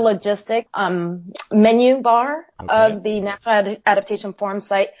to the logistic menu bar of the National Adaptation Forum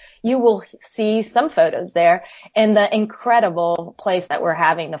site, you will see some photos there and the incredible place that we're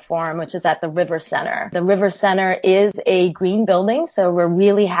having the forum, which is at the River Center. The River Center is a green building, so we're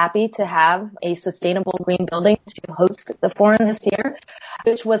really happy to have a sustainable green building to host the forum this year,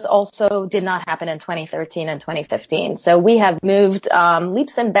 which did not happen in 2013 and 2015. So we have moved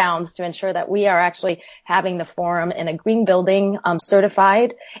leaps and bounds to ensure that we are actually having the forum in a green building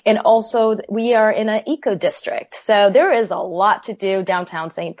certified, and also we are in an eco district. So there is a lot to do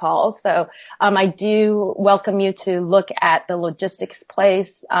downtown St. Paul. So I do welcome you to look at the logistics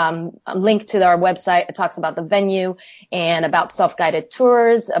place. Link to our website. It talks about the venue and about self-guided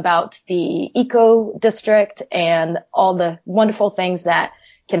tours, about the eco district, and all the wonderful things that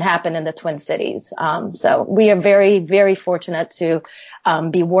can happen in the Twin Cities. So we are very, very fortunate to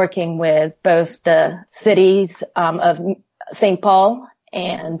be working with both the cities of St. Paul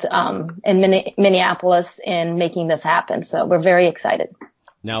and Minneapolis in making this happen. So we're very excited.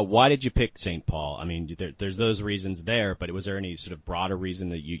 Now, why did you pick St. Paul? I mean, there's those reasons there, but was there any sort of broader reason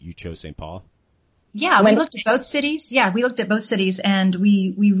that you chose St. Paul? Yeah, we looked at both cities. And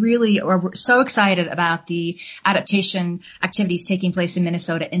we really are so excited about the adaptation activities taking place in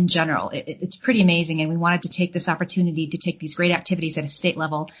Minnesota in general. It's pretty amazing, and we wanted to take this opportunity to take these great activities at a state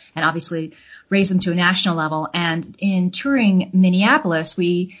level and obviously raise them to a national level. And in touring Minneapolis,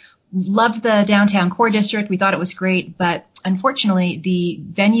 we loved the downtown core district. We thought it was great, but unfortunately, the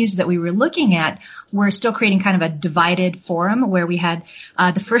venues that we were looking at were still creating kind of a divided forum where we had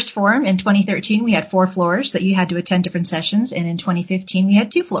the first forum in 2013, we had 4 floors that you had to attend different sessions. And in 2015, we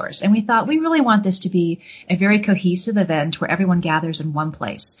had 2 floors. And we thought we really want this to be a very cohesive event where everyone gathers in one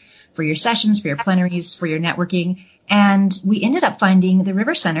place for your sessions, for your plenaries, for your networking. And we ended up finding the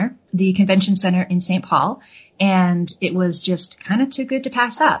River Center, the convention center in St. Paul. And it was just kind of too good to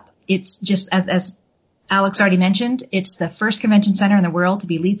pass up. It's just, as Alex already mentioned, it's the first convention center in the world to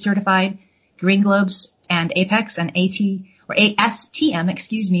be LEED certified, Green Globes and Apex and ASTM,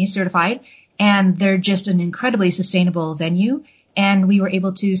 certified. And they're just an incredibly sustainable venue. And we were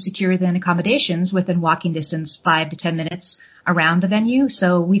able to secure then accommodations within walking distance, 5 to 10 minutes around the venue.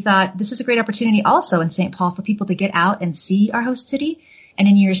 So we thought this is a great opportunity also in St. Paul for people to get out and see our host city. And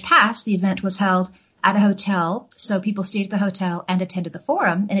in years past, the event was held at a hotel. So people stayed at the hotel and attended the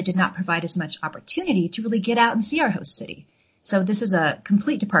forum, and it did not provide as much opportunity to really get out and see our host city. So this is a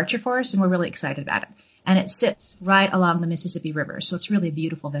complete departure for us, and we're really excited about it. And it sits right along the Mississippi River. So it's really a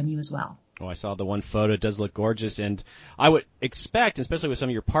beautiful venue as well. Oh, I saw the one photo. It does look gorgeous. And I would expect, especially with some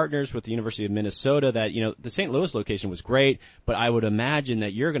of your partners with the University of Minnesota, that, the St. Louis location was great, but I would imagine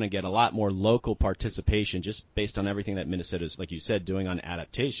that you're going to get a lot more local participation just based on everything that Minnesota's, like you said, doing on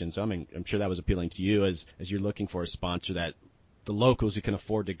adaptation. So I'm sure that was appealing to you as you're looking for a sponsor that the locals who can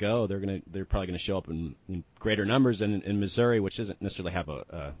afford to go, they're probably going to show up in greater numbers than in Missouri, which doesn't necessarily have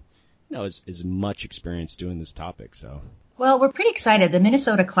as much experience doing this topic. So. Well, we're pretty excited. The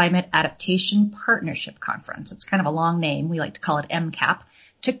Minnesota Climate Adaptation Partnership Conference, it's kind of a long name. We like to call it MCAP,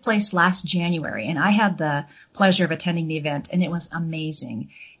 took place last January. And I had the pleasure of attending the event, and it was amazing.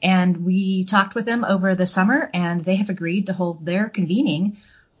 And we talked with them over the summer, and they have agreed to hold their convening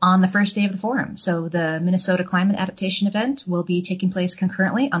on the first day of the forum. So the Minnesota Climate Adaptation event will be taking place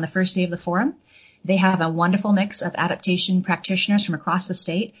concurrently on the first day of the forum. They have a wonderful mix of adaptation practitioners from across the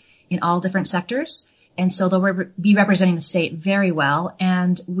state in all different sectors. And so they'll be representing the state very well.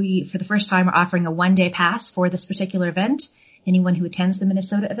 And we, for the first time, are offering a 1-day pass for this particular event. Anyone who attends the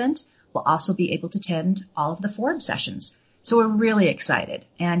Minnesota event will also be able to attend all of the forum sessions. So we're really excited.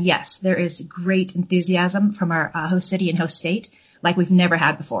 And yes, there is great enthusiasm from our host city and host state like we've never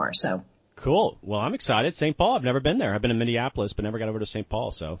had before. So cool. Well, I'm excited. St. Paul, I've never been there. I've been in Minneapolis, but never got over to St.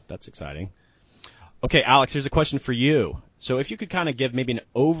 Paul. So that's exciting. Okay, Alex, here's a question for you. So if you could kind of give maybe an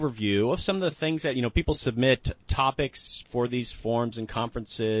overview of some of the things that, people submit topics for these forums and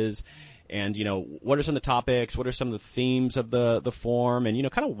conferences, and, what are some of the topics, what are some of the themes of the forum,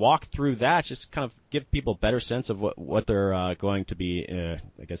 and, kind of walk through that, just kind of give people a better sense of what they're going to be,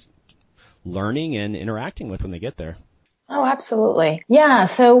 learning and interacting with when they get there. Oh, absolutely. Yeah.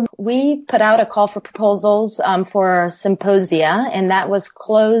 So we put out a call for proposals for symposia, and that was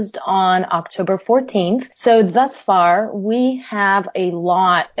closed on October 14th. So thus far, we have a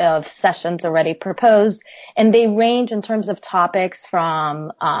lot of sessions already proposed, and they range in terms of topics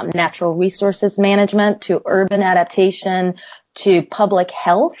from natural resources management to urban adaptation to public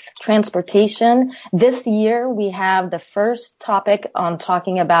health, transportation. This year, we have the first topic on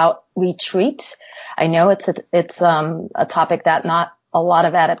talking about retreat. I know it's a topic that not a lot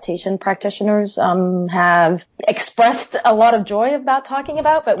of adaptation practitioners have expressed a lot of joy about talking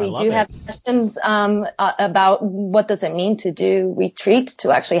about, but we do have sessions about what does it mean to do retreats,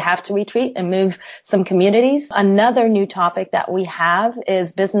 to actually have to retreat and move some communities. Another new topic that we have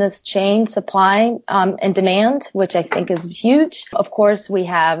is business chain supply and demand, which I think is huge. Of course, we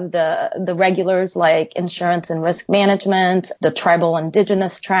have the regulars like insurance and risk management, the tribal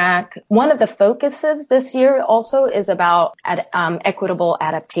indigenous track. One of the focuses this year also is about equitable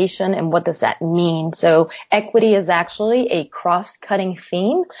adaptation, and what does that mean? So equity is actually a cross-cutting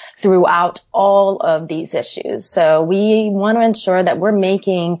theme throughout all of these issues. So we want to ensure that we're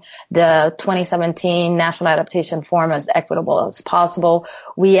making the 2017 National Adaptation Forum as equitable as possible.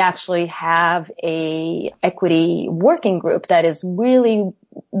 We actually have a equity working group that is really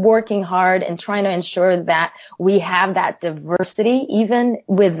working hard and trying to ensure that we have that diversity even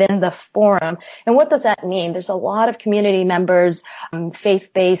within the forum. And what does that mean? There's a lot of community members,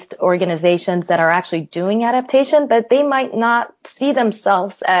 faith-based organizations that are actually doing adaptation, but they might not see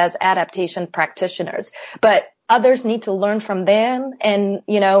themselves as adaptation practitioners. But others need to learn from them, and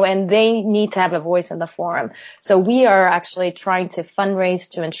they need to have a voice in the forum. So we are actually trying to fundraise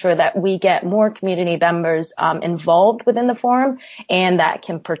to ensure that we get more community members involved within the forum and that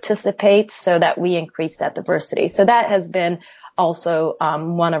can participate so that we increase that diversity. So that has been also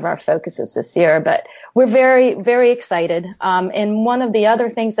one of our focuses this year. But we're very, very excited. And one of the other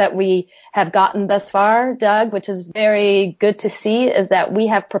things that we have gotten thus far, Doug, which is very good to see, is that we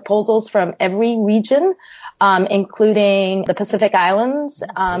have proposals from every region, including the Pacific Islands,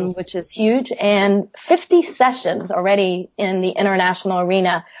 which is huge, and 50 sessions already in the international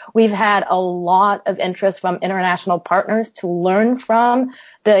arena. We've had a lot of interest from international partners to learn from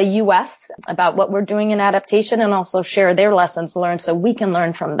the U.S. about what we're doing in adaptation and also share their lessons learned so we can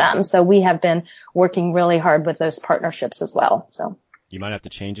learn from them. So we have been working really hard with those partnerships as well. So you might have to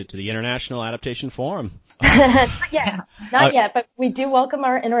change it to the International Adaptation Forum. Not yet, but we do welcome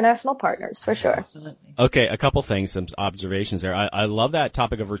our international partners for sure. Absolutely. Okay, a couple things, some observations there. I love that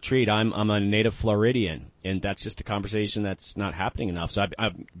topic of retreat. I'm a native Floridian, and that's just a conversation that's not happening enough. So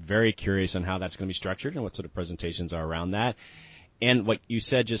I'm very curious on how that's going to be structured and what sort of presentations are around that. And what you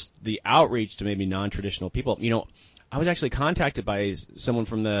said, just the outreach to maybe non-traditional people. You know, I was actually contacted by someone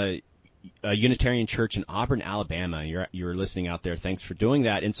from the Unitarian Church in Auburn, Alabama. You're listening out there. Thanks for doing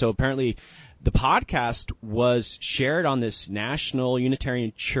that. And so apparently the podcast was shared on this National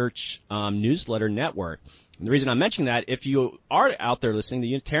Unitarian Church newsletter network. And the reason I'm mentioning that, if you are out there listening, the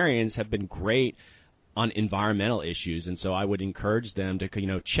Unitarians have been great on environmental issues. And so I would encourage them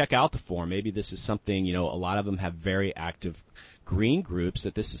to, check out the forum. Maybe this is something, a lot of them have very active green groups,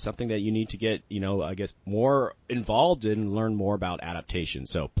 that this is something that you need to get, I guess, more involved in and learn more about adaptation.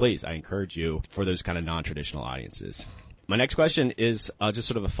 So please, I encourage you for those kind of non-traditional audiences. My next question is just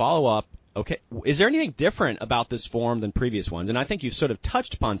sort of a follow-up. Okay, is there anything different about this forum than previous ones? And I think you've sort of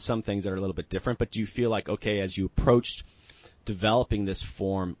touched upon some things that are a little bit different, but do you feel like, okay, as you approached developing this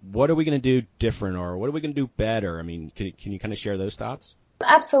forum, what are we going to do different, or what are we going to do better? I mean, can you kind of share those thoughts?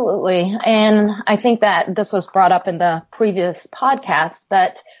 Absolutely. And I think that this was brought up in the previous podcast,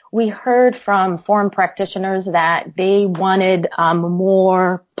 but we heard from forum practitioners that they wanted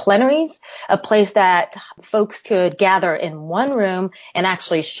more plenaries, a place that folks could gather in one room and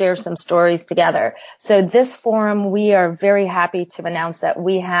actually share some stories together. So this forum, we are very happy to announce that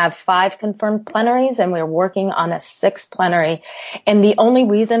we have 5 confirmed plenaries and we're working on a 6th plenary. And the only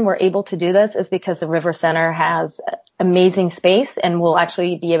reason we're able to do this is because the River Center has amazing space and will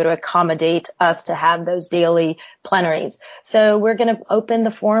actually be able to accommodate us to have those daily plenaries. So we're going to open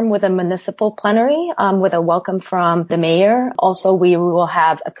the forum with a municipal plenary with a welcome from the mayor. Also, we will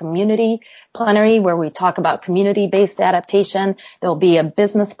have a community plenary where we talk about community-based adaptation. There'll be a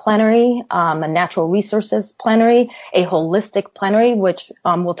business plenary, a natural resources plenary, a holistic plenary, which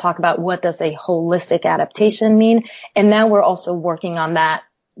we'll talk about what does a holistic adaptation mean. And now we're also working on that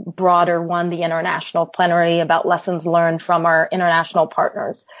broader one, the international plenary, about lessons learned from our international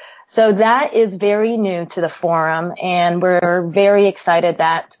partners. So that is very new to the forum, and we're very excited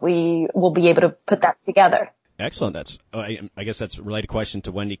that we will be able to put that together. Excellent. I guess that's a related question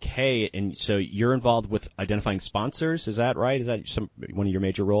to Wendy Kay. And so you're involved with identifying sponsors, is that right? Is that one of your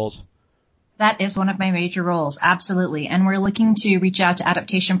major roles? That is one of my major roles, absolutely. And we're looking to reach out to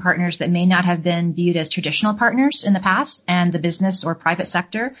adaptation partners that may not have been viewed as traditional partners in the past. And the business or private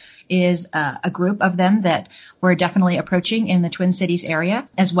sector is a group of them that we're definitely approaching in the Twin Cities area,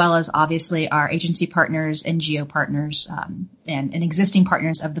 as well as obviously our agency partners, NGO partners, and existing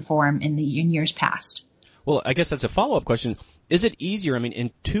partners of the forum in years past. Well, I guess that's a follow-up question. Is it easier? I mean,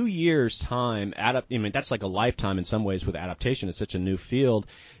 in 2 years' time, that's like a lifetime in some ways with adaptation. It's such a new field.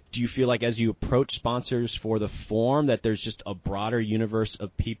 Do you feel like as you approach sponsors for the forum that there's just a broader universe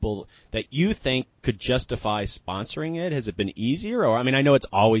of people that you think could justify sponsoring it? Has it been easier? Or, I mean, I know it's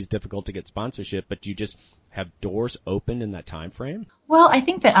always difficult to get sponsorship, but do you just have doors open in that time frame? Well, I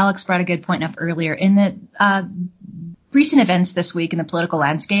think that Alex brought a good point up earlier in that recent events this week in the political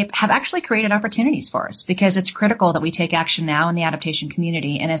landscape have actually created opportunities for us, because it's critical that we take action now in the adaptation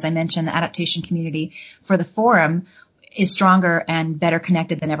community. And as I mentioned, the adaptation community for the forum is stronger and better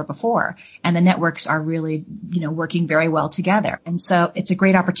connected than ever before. And the networks are really, working very well together. And so it's a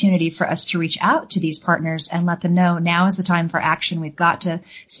great opportunity for us to reach out to these partners and let them know now is the time for action. We've got to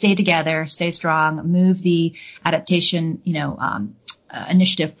stay together, stay strong, move the adaptation,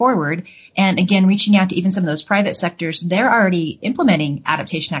 initiative forward. And again, reaching out to even some of those private sectors, they're already implementing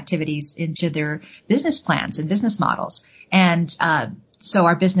adaptation activities into their business plans and business models. And, so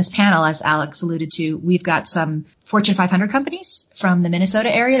our business panel, as Alex alluded to, we've got some Fortune 500 companies from the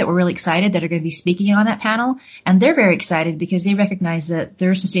Minnesota area that we're really excited that are going to be speaking on that panel. And they're very excited because they recognize that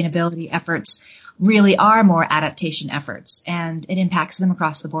their sustainability efforts really are more adaptation efforts, and it impacts them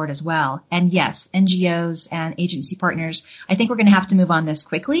across the board as well. And yes, NGOs and agency partners, I think we're going to have to move on this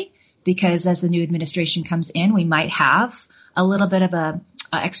quickly, because as the new administration comes in, we might have a little bit of a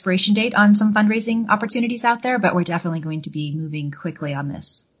expiration date on some fundraising opportunities out there, but we're definitely going to be moving quickly on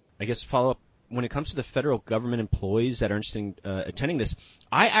this. I guess follow up, when it comes to the federal government employees that are interested in attending this,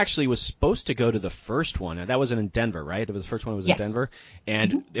 I actually was supposed to go to the first one. That was in Denver, right? The first one was in Denver,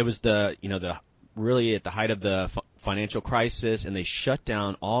 and it was the really at the height of the financial crisis, and they shut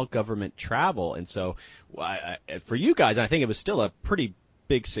down all government travel. And so, for you guys, I think it was still a pretty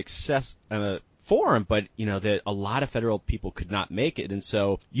big success forum, but that a lot of federal people could not make it, and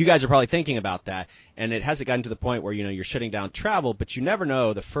so you guys are probably thinking about that. And it hasn't gotten to the point where you're shutting down travel, but you never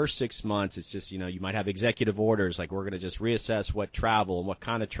know. The first 6 months, it's just you might have executive orders like we're going to just reassess what travel and what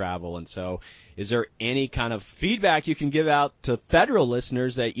kind of travel. And so, is there any kind of feedback you can give out to federal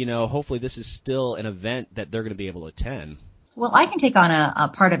listeners that hopefully this is still an event that they're going to be able to attend? Well, I can take on a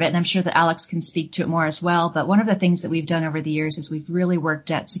part of it, and I'm sure that Alex can speak to it more as well. But one of the things that we've done over the years is we've really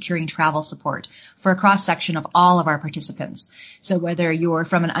worked at securing travel support for a cross-section of all of our participants. So whether you're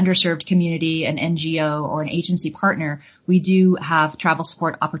from an underserved community, an NGO, or an agency partner, we do have travel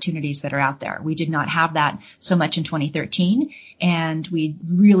support opportunities that are out there. We did not have that so much in 2013, and we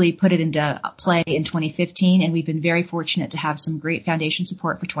really put it into play in 2015, and we've been very fortunate to have some great foundation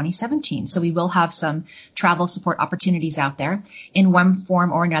support for 2017. So we will have some travel support opportunities out there in one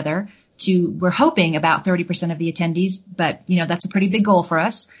form or another. We're hoping about 30% of the attendees, but that's a pretty big goal for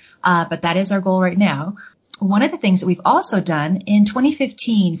us. But that is our goal right now. One of the things that we've also done in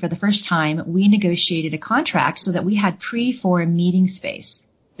 2015, for the first time, we negotiated a contract so that we had pre-forum meeting space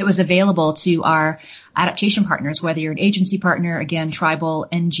that was available to our adaptation partners, whether you're an agency partner, again, tribal,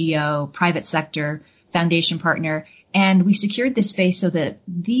 NGO, private sector, foundation partner. And we secured this space so that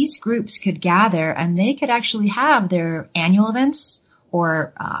these groups could gather and they could actually have their annual events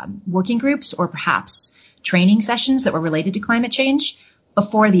or working groups or perhaps training sessions that were related to climate change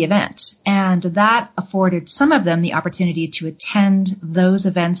before the event. And that afforded some of them the opportunity to attend those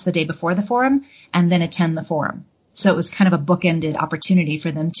events the day before the forum and then attend the forum. So it was kind of a bookended opportunity for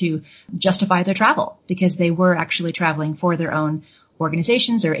them to justify their travel because they were actually traveling for their own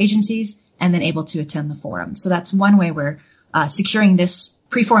organizations or agencies and then able to attend the forum. So that's one way we're securing this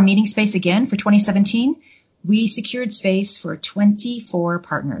pre-forum meeting space again for 2017. We secured space for 24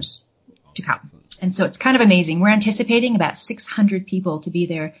 partners to come. And so it's kind of amazing. We're anticipating about 600 people to be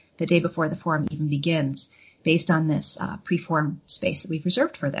there the day before the forum even begins based on this pre-forum space that we've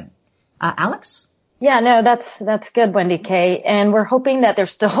reserved for them. Alex? Yeah, no, that's good, Wendy K. And we're hoping that they're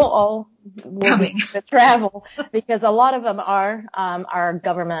still all willing to travel because a lot of them are our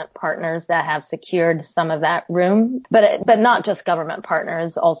government partners that have secured some of that room, but not just government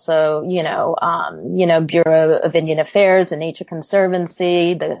partners, also, Bureau of Indian Affairs and Nature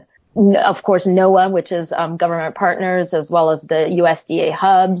Conservancy, of course, NOAA, which is government partners, as well as the USDA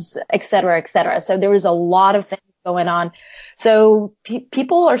hubs, et cetera, et cetera. So there is a lot of things going on. So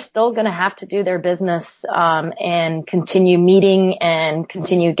people are still going to have to do their business and continue meeting and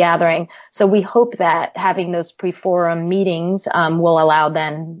continue gathering. So we hope that having those pre-forum meetings will allow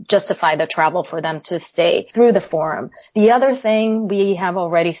them justify the travel for them to stay through the forum. The other thing we have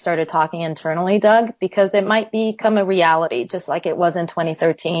already started talking internally, Doug, because it might become a reality, just like it was in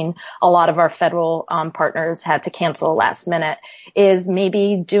 2013. A lot of our federal partners had to cancel last minute, is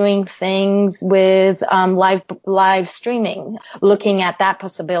maybe doing things with live streaming, looking at that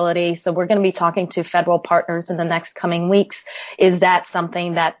possibility. So we're going to be talking to federal partners in the next coming weeks. Is that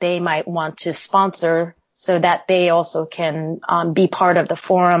something that they might want to sponsor so that they also can be part of the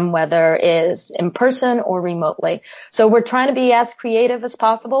forum, whether it is in person or remotely? So we're trying to be as creative as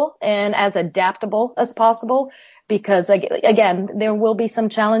possible and as adaptable as possible, because again, there will be some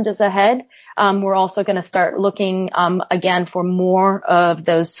challenges ahead. We're also going to start looking again for more of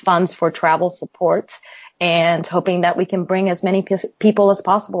those funds for travel support, and hoping that we can bring as many people as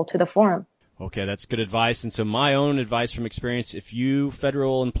possible to the forum. Okay, that's good advice. And so my own advice from experience, if you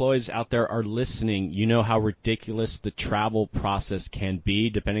federal employees out there are listening, you know how ridiculous the travel process can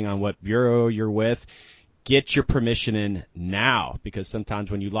be, depending on what bureau you're with. Get your permission in now, because sometimes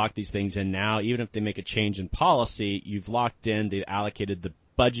when you lock these things in now, even if they make a change in policy, you've locked in, they've allocated the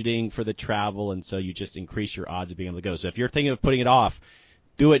budgeting for the travel, and so you just increase your odds of being able to go. So if you're thinking of putting it off,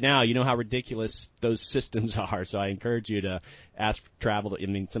 do it now. You know how ridiculous those systems are. So I encourage you to ask for travel.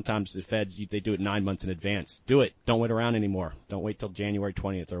 Sometimes the feds, they do it 9 months in advance. Do it. Don't wait around anymore. Don't wait till January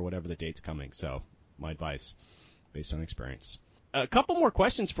 20th or whatever the date's coming. So my advice based on experience. A couple more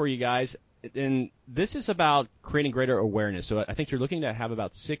questions for you guys. And this is about creating greater awareness. So I think you're looking to have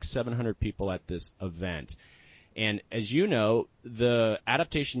about 600-700 people at this event. And as you know, the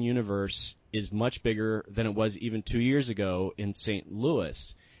adaptation universe is much bigger than it was even 2 years ago in St.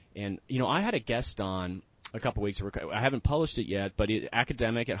 Louis. And, I had a guest on a couple weeks ago. I haven't published it yet, but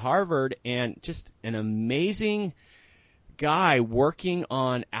academic at Harvard and just an amazing guy working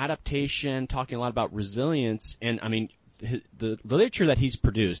on adaptation, talking a lot about resilience. And, the literature that he's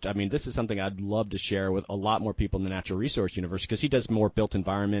produced, this is something I'd love to share with a lot more people in the Natural Resource Universe, because he does more built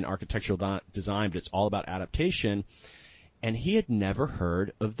environment, architectural design, but it's all about adaptation. And he had never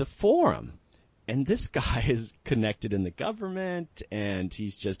heard of the Forum. And this guy is connected in the government, and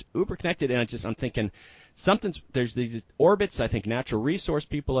he's just uber connected. And I'm thinking, there's these orbits. I think natural resource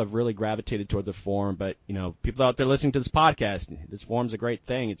people have really gravitated toward the Forum, but people out there listening to this podcast, this Forum's a great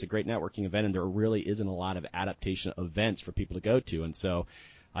thing. It's a great networking event, and there really isn't a lot of adaptation events for people to go to. And so,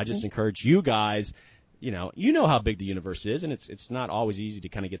 I just encourage you guys. You know how big the universe is, and it's not always easy to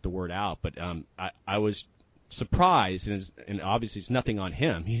kind of get the word out. But I was surprised, and obviously it's nothing on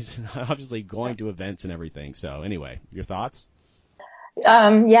him. He's obviously going to events and everything. So anyway, your thoughts? So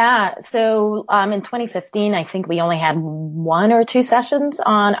in 2015, I think we only had 1 or 2 sessions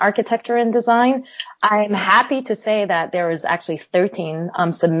on architecture and design. I'm happy to say that there is actually 13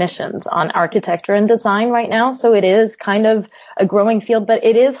 submissions on architecture and design right now. So it is kind of a growing field, but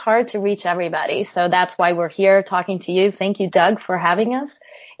it is hard to reach everybody. So that's why we're here talking to you. Thank you, Doug, for having us.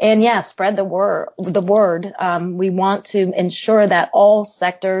 And spread the word. We want to ensure that all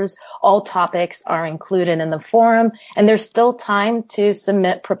sectors, all topics are included in the forum, and there's still time to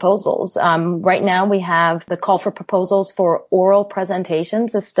submit proposals. Right now we have the call for proposals for oral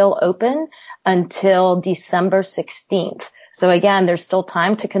presentations is still open until December 16th. So again, there's still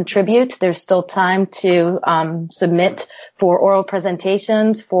time to contribute. There's still time to submit for oral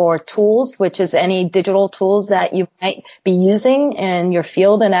presentations, for tools, which is any digital tools that you might be using in your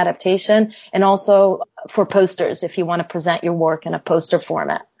field and adaptation, and also for posters if you want to present your work in a poster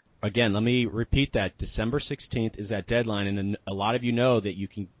format. Again, let me repeat that. December 16th is that deadline, and a lot of you know that you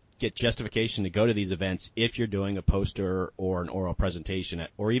can get justification to go to these events if you're doing a poster or an oral presentation,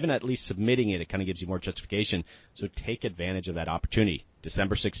 or even at least submitting it. It kind of gives you more justification. So take advantage of that opportunity.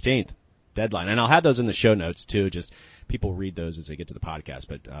 December 16th, deadline. And I'll have those in the show notes too. Just people read those as they get to the podcast,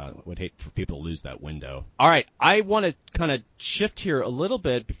 but would hate for people to lose that window. All right. I want to kind of shift here a little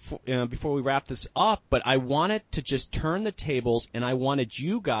bit before we wrap this up, but I wanted to just turn the tables, and I wanted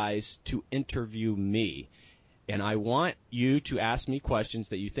you guys to interview me. And I want you to ask me questions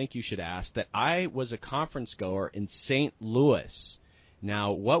that you think you should ask. That I was a conference goer in St. Louis.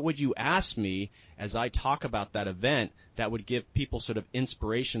 Now, what would you ask me as I talk about that event that would give people sort of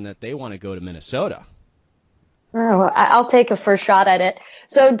inspiration that they want to go to Minnesota? Oh, I'll take a first shot at it.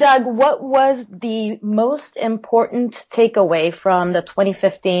 So, Doug, what was the most important takeaway from the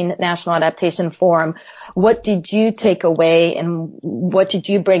 2015 National Adaptation Forum? What did you take away, and what did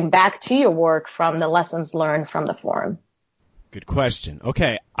you bring back to your work from the lessons learned from the forum? Good question.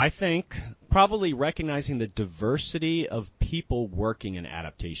 Okay, I think probably recognizing the diversity of people working in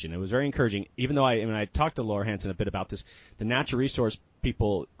adaptation. It was very encouraging, even though I talked to Laura Hansen a bit about this. The natural resource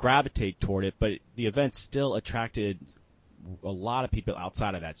people gravitate toward it, but the event still attracted a lot of people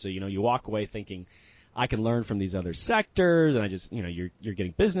outside of that. So, you walk away thinking, I can learn from these other sectors, and I just, you're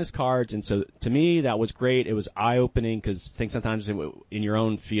getting business cards. And so to me, that was great. It was eye-opening, because I think sometimes in your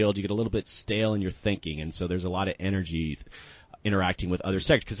own field, you get a little bit stale in your thinking. And so there's a lot of energy interacting with other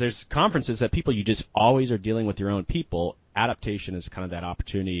sectors, because there's conferences that people, you just always are dealing with your own people. Adaptation is kind of that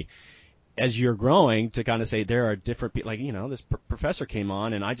opportunity as you're growing to kind of say there are different people. Like, this professor came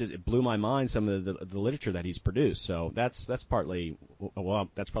on, and it blew my mind, some of the literature that he's produced. So that's probably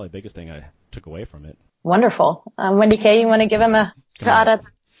the biggest thing I took away from it. Wonderful. Wendy Kay, you want to give him a shot at the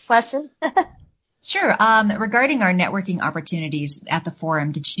question? Sure. Regarding our networking opportunities at the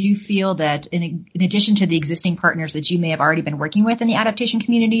forum, did you feel that in addition to the existing partners that you may have already been working with in the adaptation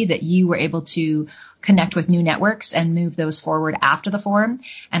community, that you were able to connect with new networks and move those forward after the forum?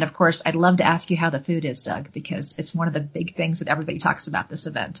 And of course, I'd love to ask you how the food is, Doug, because it's one of the big things that everybody talks about this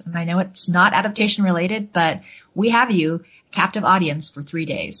event. And I know it's not adaptation related, but we have you captive audience for 3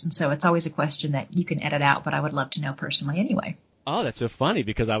 days. And so it's always a question that you can edit out, but I would love to know personally anyway. Oh, that's so funny,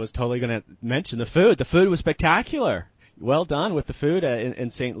 because I was totally going to mention the food. The food was spectacular. Well done with the food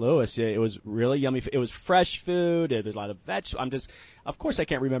in St. Louis. It was really yummy. It was fresh food. There's a lot of vegetables. Of course, I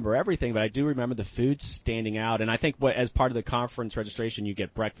can't remember everything, but I do remember the food standing out. And I think as part of the conference registration, you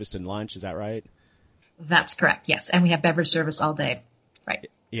get breakfast and lunch. Is that right? That's correct. Yes. And we have beverage service all day. Right.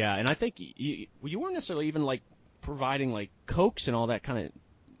 Yeah. And I think you weren't necessarily even like providing like Cokes and all that kind of.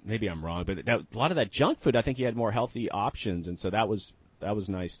 Maybe I'm wrong, but a lot of that junk food, I think you had more healthy options, and so that was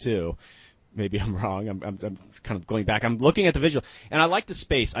nice too. Maybe I'm wrong. I'm kind of going back. I'm looking at the visual, and I like the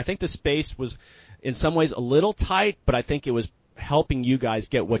space. I think the space was in some ways a little tight, but I think it was helping you guys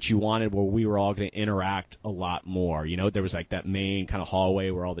get what you wanted, where we were all going to interact a lot more. There was like that main kind of hallway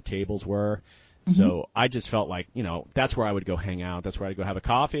where all the tables were. Mm-hmm. So I just felt like, that's where I would go hang out. That's where I'd go have a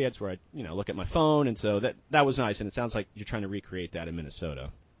coffee. That's where I'd, look at my phone. And so that was nice. And it sounds like you're trying to recreate that in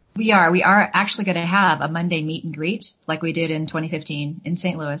Minnesota. We are actually going to have a Monday meet and greet like we did in 2015 in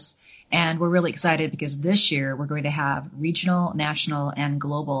St. Louis. And we're really excited because this year we're going to have regional, national, and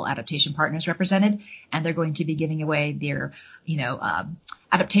global adaptation partners represented. And they're going to be giving away their,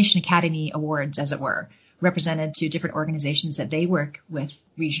 Adaptation Academy awards, as it were, represented to different organizations that they work with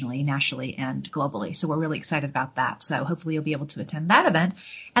regionally, nationally, and globally. So we're really excited about that. So hopefully you'll be able to attend that event.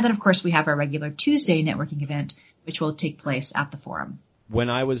 And then, of course, we have our regular Tuesday networking event, which will take place at the forum. When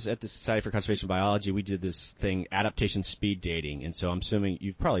I was at the Society for Conservation Biology, we did this thing, adaptation speed dating. And so I'm assuming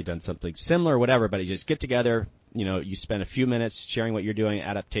you've probably done something similar or whatever, but you just get together, you spend a few minutes sharing what you're doing,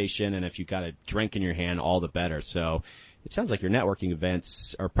 adaptation, and if you've got a drink in your hand, all the better. So it sounds like your networking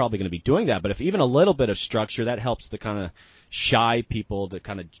events are probably going to be doing that. But if even a little bit of structure, that helps the kind of shy people to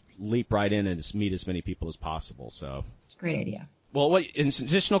kind of leap right in and just meet as many people as possible. So it's a great idea. Well, an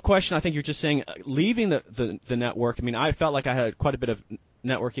additional question, I think you're just saying, leaving the network, I mean, I felt like I had quite a bit of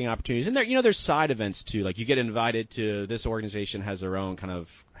networking opportunities. And there's side events too. Like you get invited to, this organization has their own kind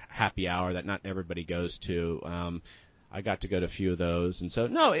of happy hour that not everybody goes to. I got to go to a few of those. And so,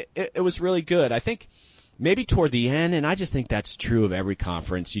 no, it was really good. I think maybe toward the end, and I just think that's true of every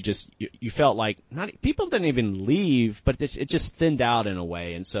conference, you felt like people didn't even leave, but it just thinned out in a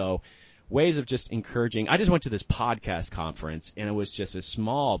way. And so, ways of just encouraging. I just went to this podcast conference, and it was just as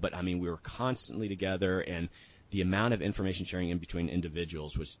small, but I mean, we were constantly together, and the amount of information sharing in between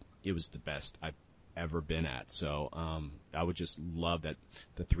individuals was the best I've ever been at. So I would just love that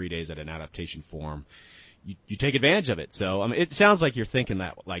the 3 days at an adaptation forum, you take advantage of it. So I mean, it sounds like you're thinking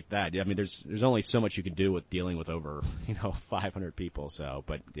that like that. I mean, there's only so much you can do with dealing with over 500 people. So,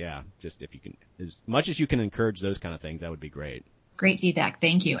 but yeah, just if you can, as much as you can encourage those kind of things, that would be great. Great feedback.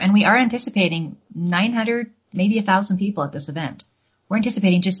 Thank you. And we are anticipating 900, maybe 1,000 people at this event. We're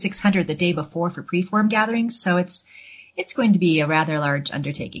anticipating just 600 the day before for pre-forum gatherings. So it's going to be a rather large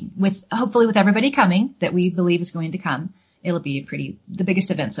undertaking hopefully with everybody coming that we believe is going to come. It'll be the biggest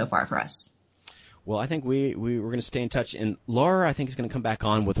event so far for us. Well, I think we're going to stay in touch, and Laura, I think, is going to come back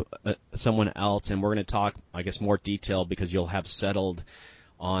on with someone else, and we're going to talk, I guess, more detail because you'll have settled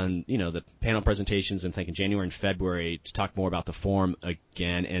on, the panel presentations, I'm thinking January and February, to talk more about the forum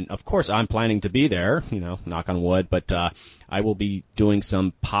again. And of course, I'm planning to be there, knock on wood, but I will be doing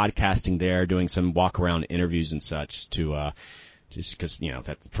some podcasting there, doing some walk around interviews and such to just because,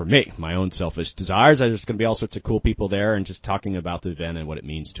 that for me, my own selfish desires, there's going to be all sorts of cool people there and just talking about the event and what it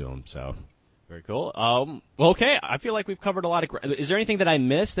means to them. So very cool. Well, okay. I feel like we've covered a lot of Is there anything that I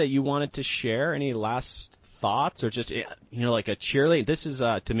missed that you wanted to share? Any last thoughts, or just, like a cheerleading? This is,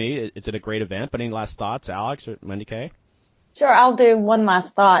 to me, it's a great event, but any last thoughts, Alex or Wendy K? Sure, I'll do one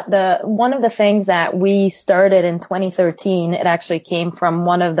last thought. One of the things that we started in 2013, it actually came from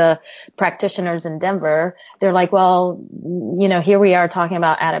one of the practitioners in Denver. They're like, well, here we are talking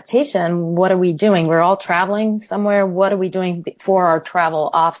about adaptation. What are we doing? We're all traveling somewhere. What are we doing for our travel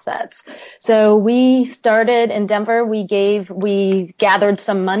offsets? So we started in Denver. We gathered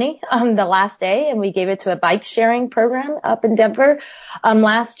some money the last day, and we gave it to a bike sharing program up in Denver.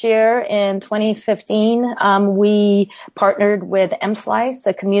 Last year in 2015, we partnered with MSlice,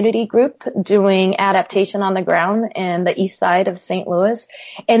 a community group doing adaptation on the ground in the east side of St. Louis.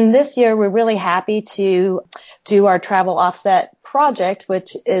 And this year, we're really happy to do our travel offset project,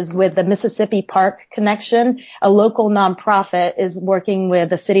 which is with the Mississippi Park Connection. A local nonprofit is working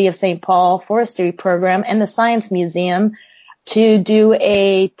with the City of St. Paul Forestry Program and the Science Museum to do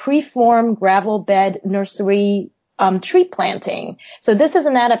a preform gravel bed nursery tree planting. So this is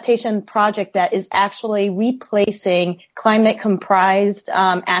an adaptation project that is actually replacing climate-comprised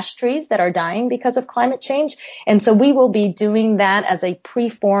ash trees that are dying because of climate change. And so we will be doing that as a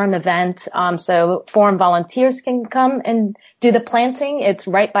pre-forum event. So forum volunteers can come and do the planting. It's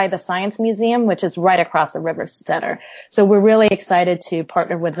right by the Science Museum, which is right across the River Center. So we're really excited to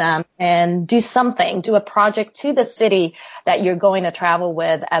partner with them and do a project to the city that you're going to travel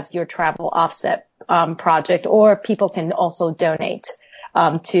with as your travel offset project, or people can also donate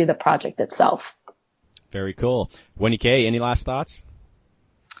to the project itself. Very cool. Wendy K., any last thoughts?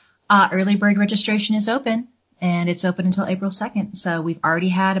 Early bird registration is open, and it's open until April 2nd. So we've already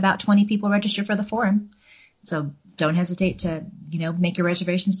had about 20 people register for the forum. So don't hesitate to, make your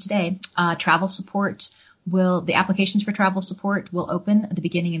reservations today. The applications for travel support will open at the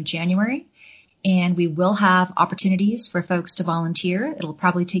beginning of January. And we will have opportunities for folks to volunteer. It'll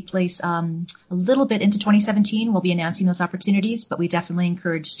probably take place a little bit into 2017. We'll be announcing those opportunities, but we definitely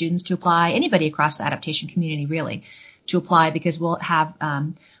encourage students to apply, anybody across the adaptation community really, to apply, because we'll have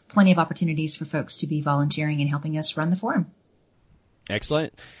plenty of opportunities for folks to be volunteering and helping us run the forum.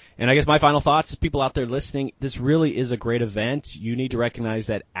 Excellent. And I guess my final thoughts, people out there listening, this really is a great event. You need to recognize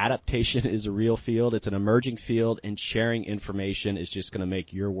that adaptation is a real field. It's an emerging field, and sharing information is just going to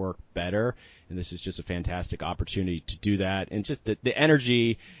make your work better. And this is just a fantastic opportunity to do that. And just the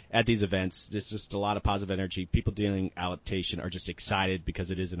energy at these events, there's just a lot of positive energy. People doing adaptation are just excited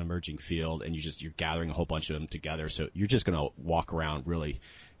because it is an emerging field, and you're gathering a whole bunch of them together. So you're just going to walk around really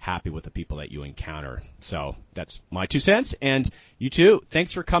happy with the people that you encounter. So that's my 2 cents. And you too,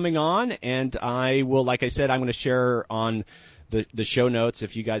 thanks for coming on. And I will, like I said, I'm going to share on the show notes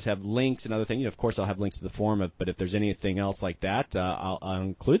if you guys have links and other things. Of course, I'll have links to the forum, but if there's anything else like that, I'll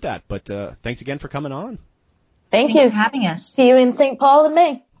include that. But thanks again for coming on. Thanks for having us. See you in St. Paul in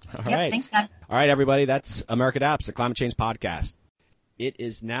May. All right. Thanks, Doug. All right, everybody. That's America Adapts, the Climate Change Podcast. It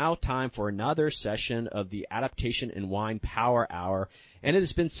is now time for another session of the Adaptation and Wine Power Hour. And it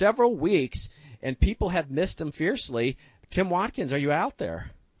has been several weeks, and people have missed them fiercely. Tim Watkins, are you out there?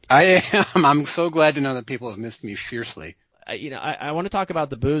 I am. I'm so glad to know that people have missed me fiercely. I want to talk about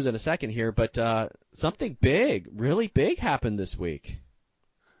the booze in a second here, but something big, really big happened this week.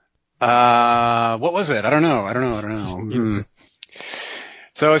 What was it? I don't know.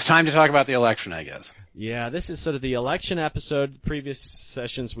 So it's time to talk about the election, I guess. Yeah, this is sort of the election episode. The previous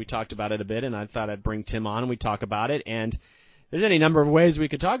sessions we talked about it a bit, and I thought I'd bring Tim on and we talk about it. And there's any number of ways we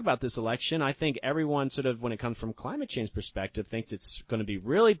could talk about this election. I think everyone sort of, when it comes from climate change perspective, thinks it's going to be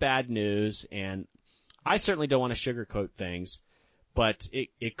really bad news, and I certainly don't want to sugarcoat things, but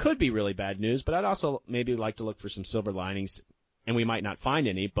it could be really bad news. But I'd also maybe like to look for some silver linings, and we might not find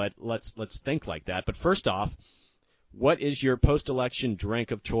any, but let's think like that. But first off, what is your post-election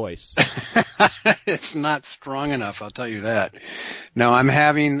drink of choice? It's not strong enough, I'll tell you that. No, I'm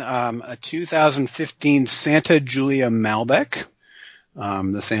having a 2015 Santa Julia Malbec,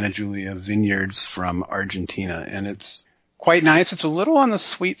 the Santa Julia vineyards from Argentina, and it's quite nice. It's a little on the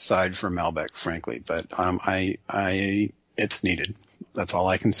sweet side for Malbecs, frankly, but it's needed. That's all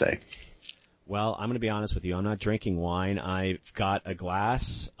I can say. Well, I'm going to be honest with you. I'm not drinking wine. I've got a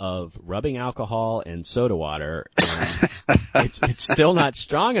glass of rubbing alcohol and soda water, and it's still not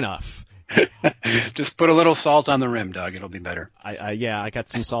strong enough. Just put a little salt on the rim, Doug. It'll be better. I got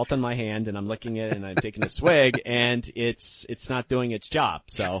some salt in my hand, and I'm licking it, and I'm taking a swig, and it's not doing its job.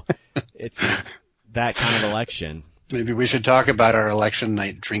 So it's that kind of election. Maybe we should talk about our election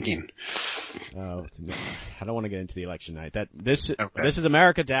night drinking. Oh, I don't want to get into the election night. This is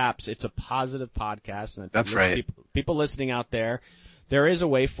America Adapts. It's a positive podcast, and that's right. People listening out there, there is a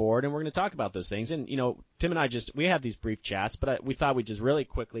way forward, and we're going to talk about those things. And Tim and I we have these brief chats, but we thought we'd just really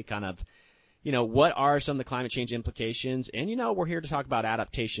quickly kind of, what are some of the climate change implications? And we're here to talk about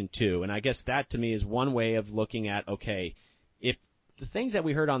adaptation too. And I guess that to me is one way of looking at, okay, if the things that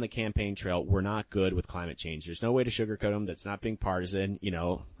we heard on the campaign trail were not good with climate change. There's no way to sugarcoat them. That's not being partisan.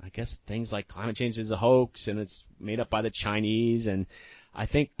 I guess things like climate change is a hoax and it's made up by the Chinese. And I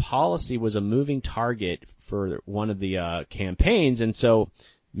think policy was a moving target for one of the campaigns. And so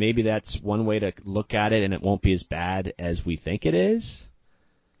maybe that's one way to look at it, and it won't be as bad as we think it is.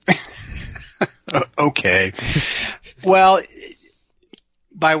 Okay. Well,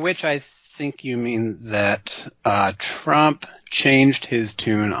 by which I think you mean that Trump changed his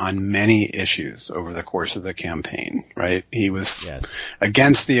tune on many issues over the course of the campaign, right? He was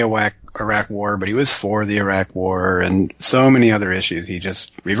against the Iraq war, but he was for the Iraq war, and so many other issues. He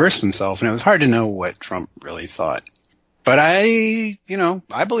just reversed himself, and it was hard to know what Trump really thought. But I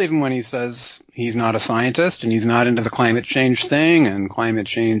believe him when he says he's not a scientist and he's not into the climate change thing, and climate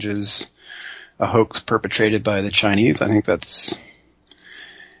change is a hoax perpetrated by the Chinese. I think that's,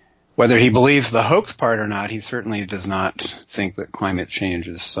 whether he believes the hoax part or not, he certainly does not think that climate change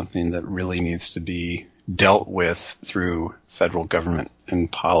is something that really needs to be dealt with through federal government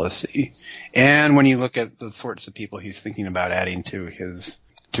and policy. And when you look at the sorts of people he's thinking about adding to his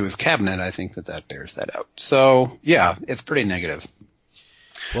cabinet, I think that bears that out. So, yeah, it's pretty negative.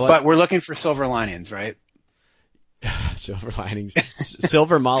 Well, but we're looking for silver linings, right? Silver linings,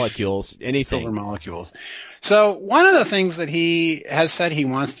 silver molecules, anything. Silver molecules. So one of the things that he has said he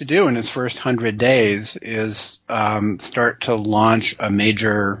wants to do in his first 100 days is start to launch a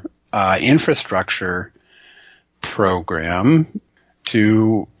major infrastructure program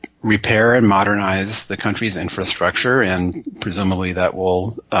to repair and modernize the country's infrastructure, and presumably that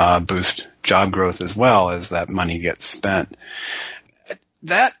will boost job growth as well as that money gets spent.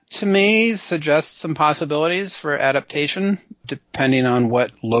 That, to me, suggests some possibilities for adaptation, depending on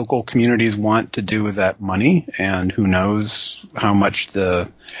what local communities want to do with that money, and who knows how much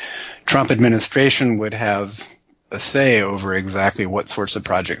the Trump administration would have a say over exactly what sorts of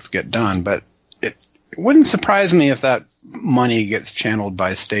projects get done. But it wouldn't surprise me if that money gets channeled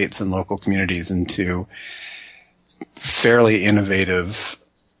by states and local communities into fairly innovative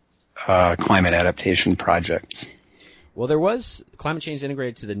climate adaptation projects. Well, there was climate change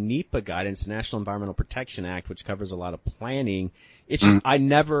integrated to the NEPA guidance, the National Environmental Protection Act, which covers a lot of planning. It's just I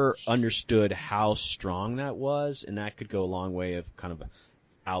never understood how strong that was, and that could go a long way of kind of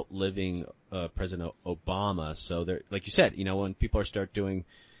outliving President Obama. So, there, like you said, when people start doing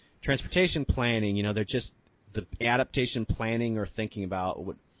transportation planning, they're just the adaptation planning or thinking about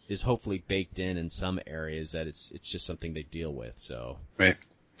what is hopefully baked in some areas that it's just something they deal with. So right.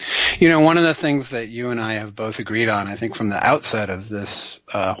 One of the things that you and I have both agreed on, I think from the outset of this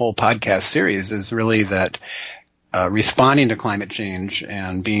whole podcast series, is really that responding to climate change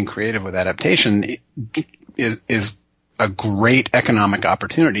and being creative with adaptation is a great economic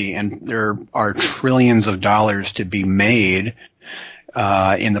opportunity, and there are trillions of dollars to be made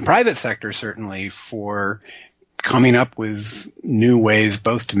in the private sector, certainly, for coming up with new ways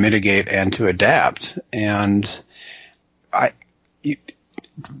both to mitigate and to adapt. And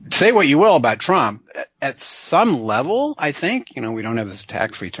say what you will about Trump, at some level, I think, we don't have his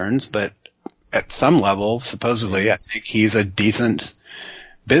tax returns, but at some level, supposedly, I think he's a decent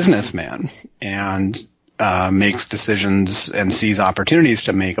businessman and makes decisions and sees opportunities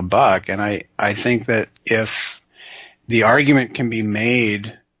to make a buck. And I think that if the argument can be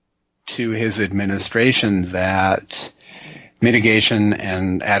made to his administration that mitigation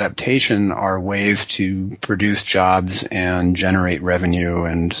and adaptation are ways to produce jobs and generate revenue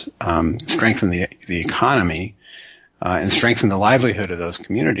and strengthen the economy and strengthen the livelihood of those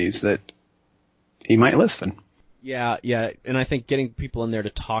communities, that he might listen. Yeah, and I think getting people in there to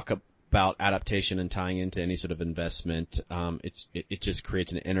talk about adaptation and tying into any sort of investment, it just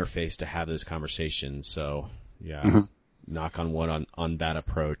creates an interface to have those conversations. So, knock on wood on that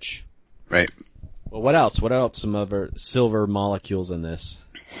approach. Right. Well, what else? What else? Some other silver molecules in this?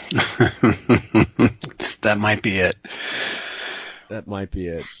 That might be it. That might be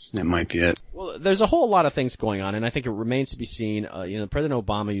it. It might be it. Well, there's a whole lot of things going on, and I think it remains to be seen. President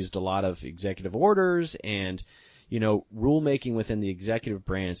Obama used a lot of executive orders and, rulemaking within the executive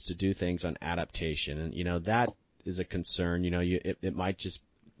branch to do things on adaptation, and that is a concern. It might just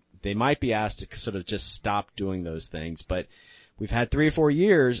they might be asked to sort of just stop doing those things, but we've had 3 or 4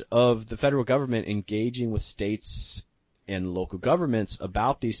 years of the federal government engaging with states and local governments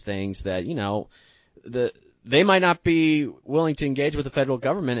about these things that, they might not be willing to engage with the federal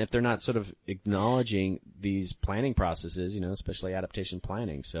government if they're not sort of acknowledging these planning processes, especially adaptation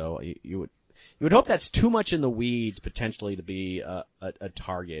planning. So you would hope that's too much in the weeds potentially to be a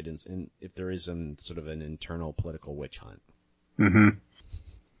target, and if there is sort of an internal political witch hunt. Mm-hmm.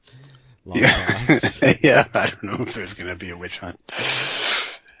 Yeah, I don't know if there's going to be a witch hunt.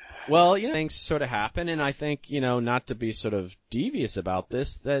 Well, things sort of happen, and I think, not to be sort of devious about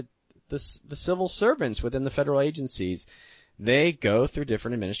this, that the civil servants within the federal agencies, they go through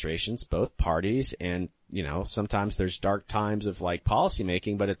different administrations, both parties, and, sometimes there's dark times of policy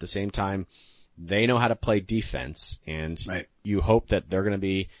making, but at the same time, they know how to play defense, and right. You hope that they're going to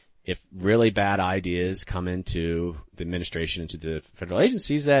be, if really bad ideas come into the administration, into the federal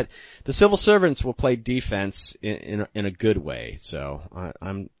agencies, that the civil servants will play defense in a good way. So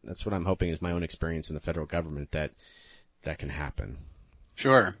that's what I'm hoping is my own experience in the federal government, that can happen.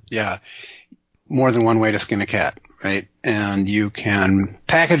 Sure. Yeah. More than one way to skin a cat, right? And you can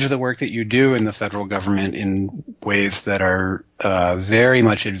package the work that you do in the federal government in ways that are very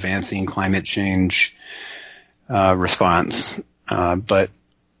much advancing climate change response, but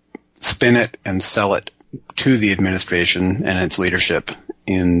spin it and sell it to the administration and its leadership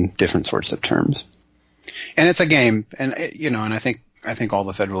in different sorts of terms. And it's a game, and and I think all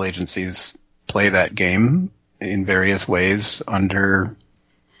the federal agencies play that game in various ways under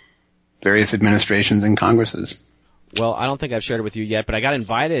various administrations and Congresses. Well, I don't think I've shared it with you yet, but I got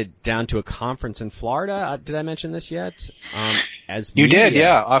invited down to a conference in Florida. Did I mention this yet? As you media. did,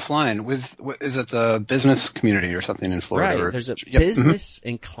 yeah, offline is it the business community or something in Florida? Right. There's a business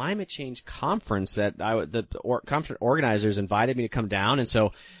and climate change conference that the conference organizers invited me to come down, and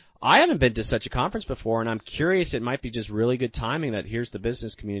so I haven't been to such a conference before, and I'm curious. It might be just really good timing that here's the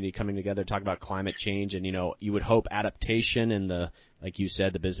business community coming together to talk about climate change, and you would hope adaptation and like you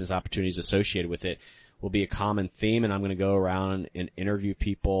said, the business opportunities associated with it will be a common theme, and I'm going to go around and interview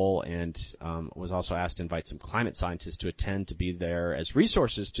people, and was also asked to invite some climate scientists to attend to be there as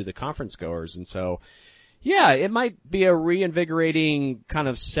resources to the conference goers. And so, yeah, it might be a reinvigorating kind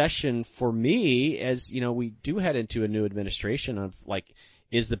of session for me, as, you know, we do head into a new administration of, like,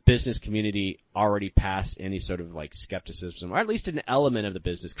 is the business community already past any sort of, like, skepticism, or at least an element of the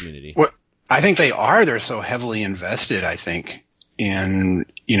business community? Well, I think they are. They're so heavily invested, I think, in,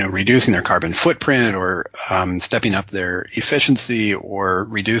 you know, reducing their carbon footprint, or stepping up their efficiency, or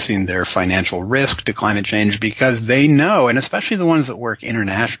reducing their financial risk to climate change, because they know, and especially the ones that work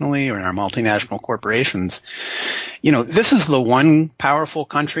internationally or in our multinational corporations, you know, this is the one powerful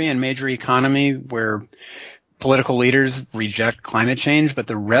country and major economy where political leaders reject climate change, but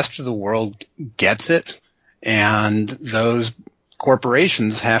the rest of the world gets it, and those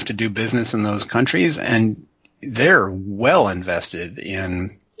corporations have to do business in those countries, and they're well invested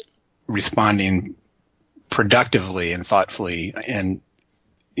in responding productively and thoughtfully, and,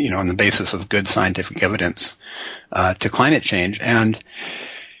 you know, on the basis of good scientific evidence to climate change. And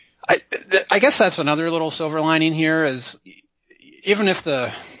I guess that's another little silver lining here, is even if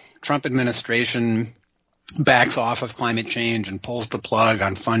the Trump administration backs off of climate change and pulls the plug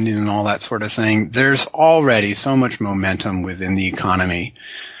on funding and all that sort of thing, there's already so much momentum within the economy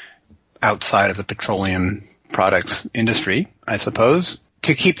outside of the petroleum products industry, I suppose,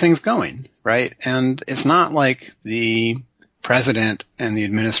 to keep things going, right? And it's not like the president and the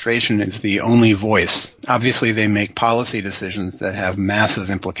administration is the only voice. Obviously, they make policy decisions that have massive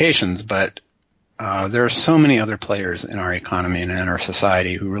implications, but there are so many other players in our economy and in our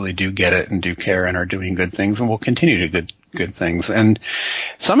society who really do get it and do care and are doing good things and will continue to do good things. And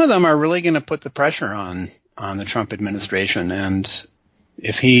some of them are really going to put the pressure on the Trump administration. And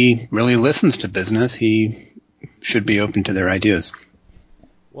if he really listens to business, he should be open to their ideas.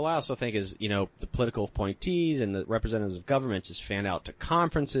 Well, I also think is, you know, the political appointees and the representatives of government just fan out to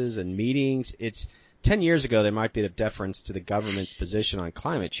conferences and meetings. It's 10 years ago, there might be a deference to the government's position on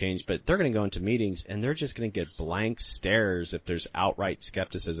climate change, but they're going to go into meetings and they're just going to get blank stares if there's outright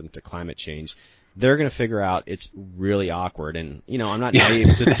skepticism to climate change. They're going to figure out it's really awkward. And, you know, I'm not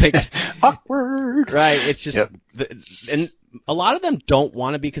naive to think awkward. Right. It's just, and a lot of them don't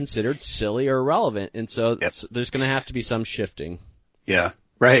want to be considered silly or irrelevant. And so there's going to have to be some shifting. Yeah.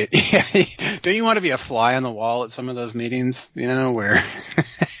 Right. Yeah. Don't you want to be a fly on the wall at some of those meetings, you know, where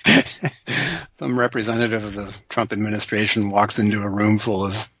some representative of the Trump administration walks into a room full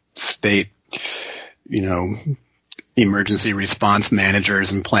of state, you know, emergency response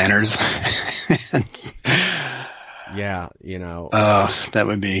managers and planners? Yeah, you know. That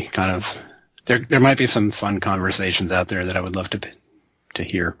would be kind of, there might be some fun conversations out there that I would love to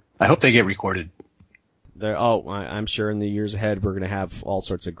hear. I hope they get recorded. I'm sure in the years ahead we're going to have all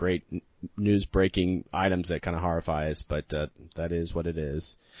sorts of great news breaking items that kind of horrify us, but that is what it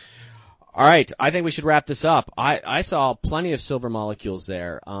is. All right, I think we should wrap this up. I saw plenty of silver molecules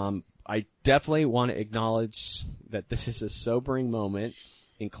there. I definitely want to acknowledge that this is a sobering moment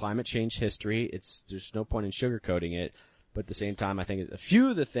in climate change history. There's no point in sugarcoating it, but at the same time, I think a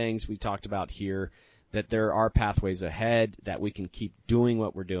few of the things we talked about here, that there are pathways ahead, that we can keep doing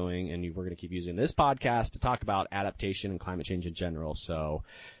what we're doing, and we're going to keep using this podcast to talk about adaptation and climate change in general. So,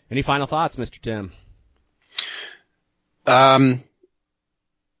 any final thoughts, Mr. Tim?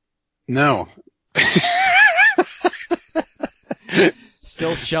 No.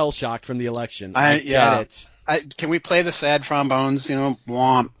 Still shell-shocked from the election. Get it. Can we play the sad trombones, you know?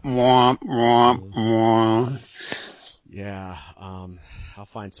 Womp, womp, womp, womp. Yeah, I'll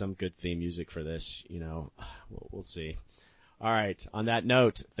find some good theme music for this, you know. We'll see. All right, on that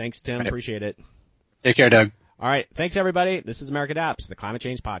note, thanks, Tim. Appreciate it. Take care, Doug. All right, thanks, everybody. This is America Adapts, the Climate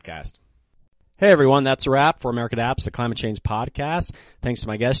Change Podcast. Hey, everyone, that's a wrap for America Adapts, the Climate Change Podcast. Thanks to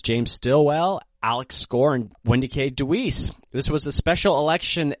my guests, James Stillwell, Alex Score, and Wendy K. Deweese. This was a special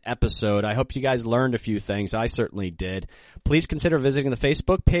election episode. I hope you guys learned a few things. I certainly did. Please consider visiting the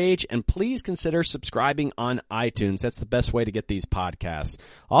Facebook page, and please consider subscribing on iTunes. That's the best way to get these podcasts.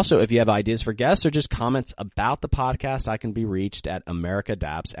 Also, if you have ideas for guests or just comments about the podcast, I can be reached at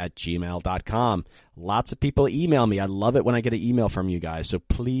americadapps@gmail.com. Lots of people email me. I love it when I get an email from you guys, so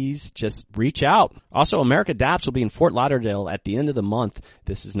please just reach out. Also, America Adapts will be in Fort Lauderdale at the end of the month,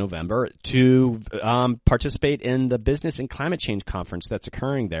 this is November, to participate in the Business and Climate Change Conference that's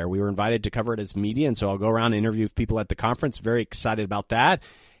occurring there. We were invited to cover it as media, and so I'll go around and interview people at the conference. Very excited about that.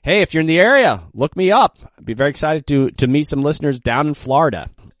 Hey, if you're in the area, look me up. I'd be very excited to meet some listeners down in Florida.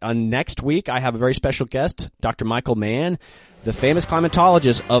 next week, I have a very special guest, Dr. Michael Mann, the famous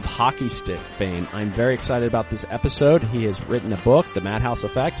climatologist of hockey stick fame. I'm very excited about this episode. He has written a book, The Madhouse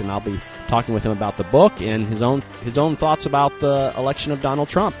Effect, and I'll be talking with him about the book and his own thoughts about the election of Donald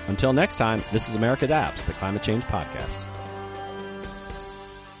Trump. Until next time, this is America Adapts, the Climate Change Podcast.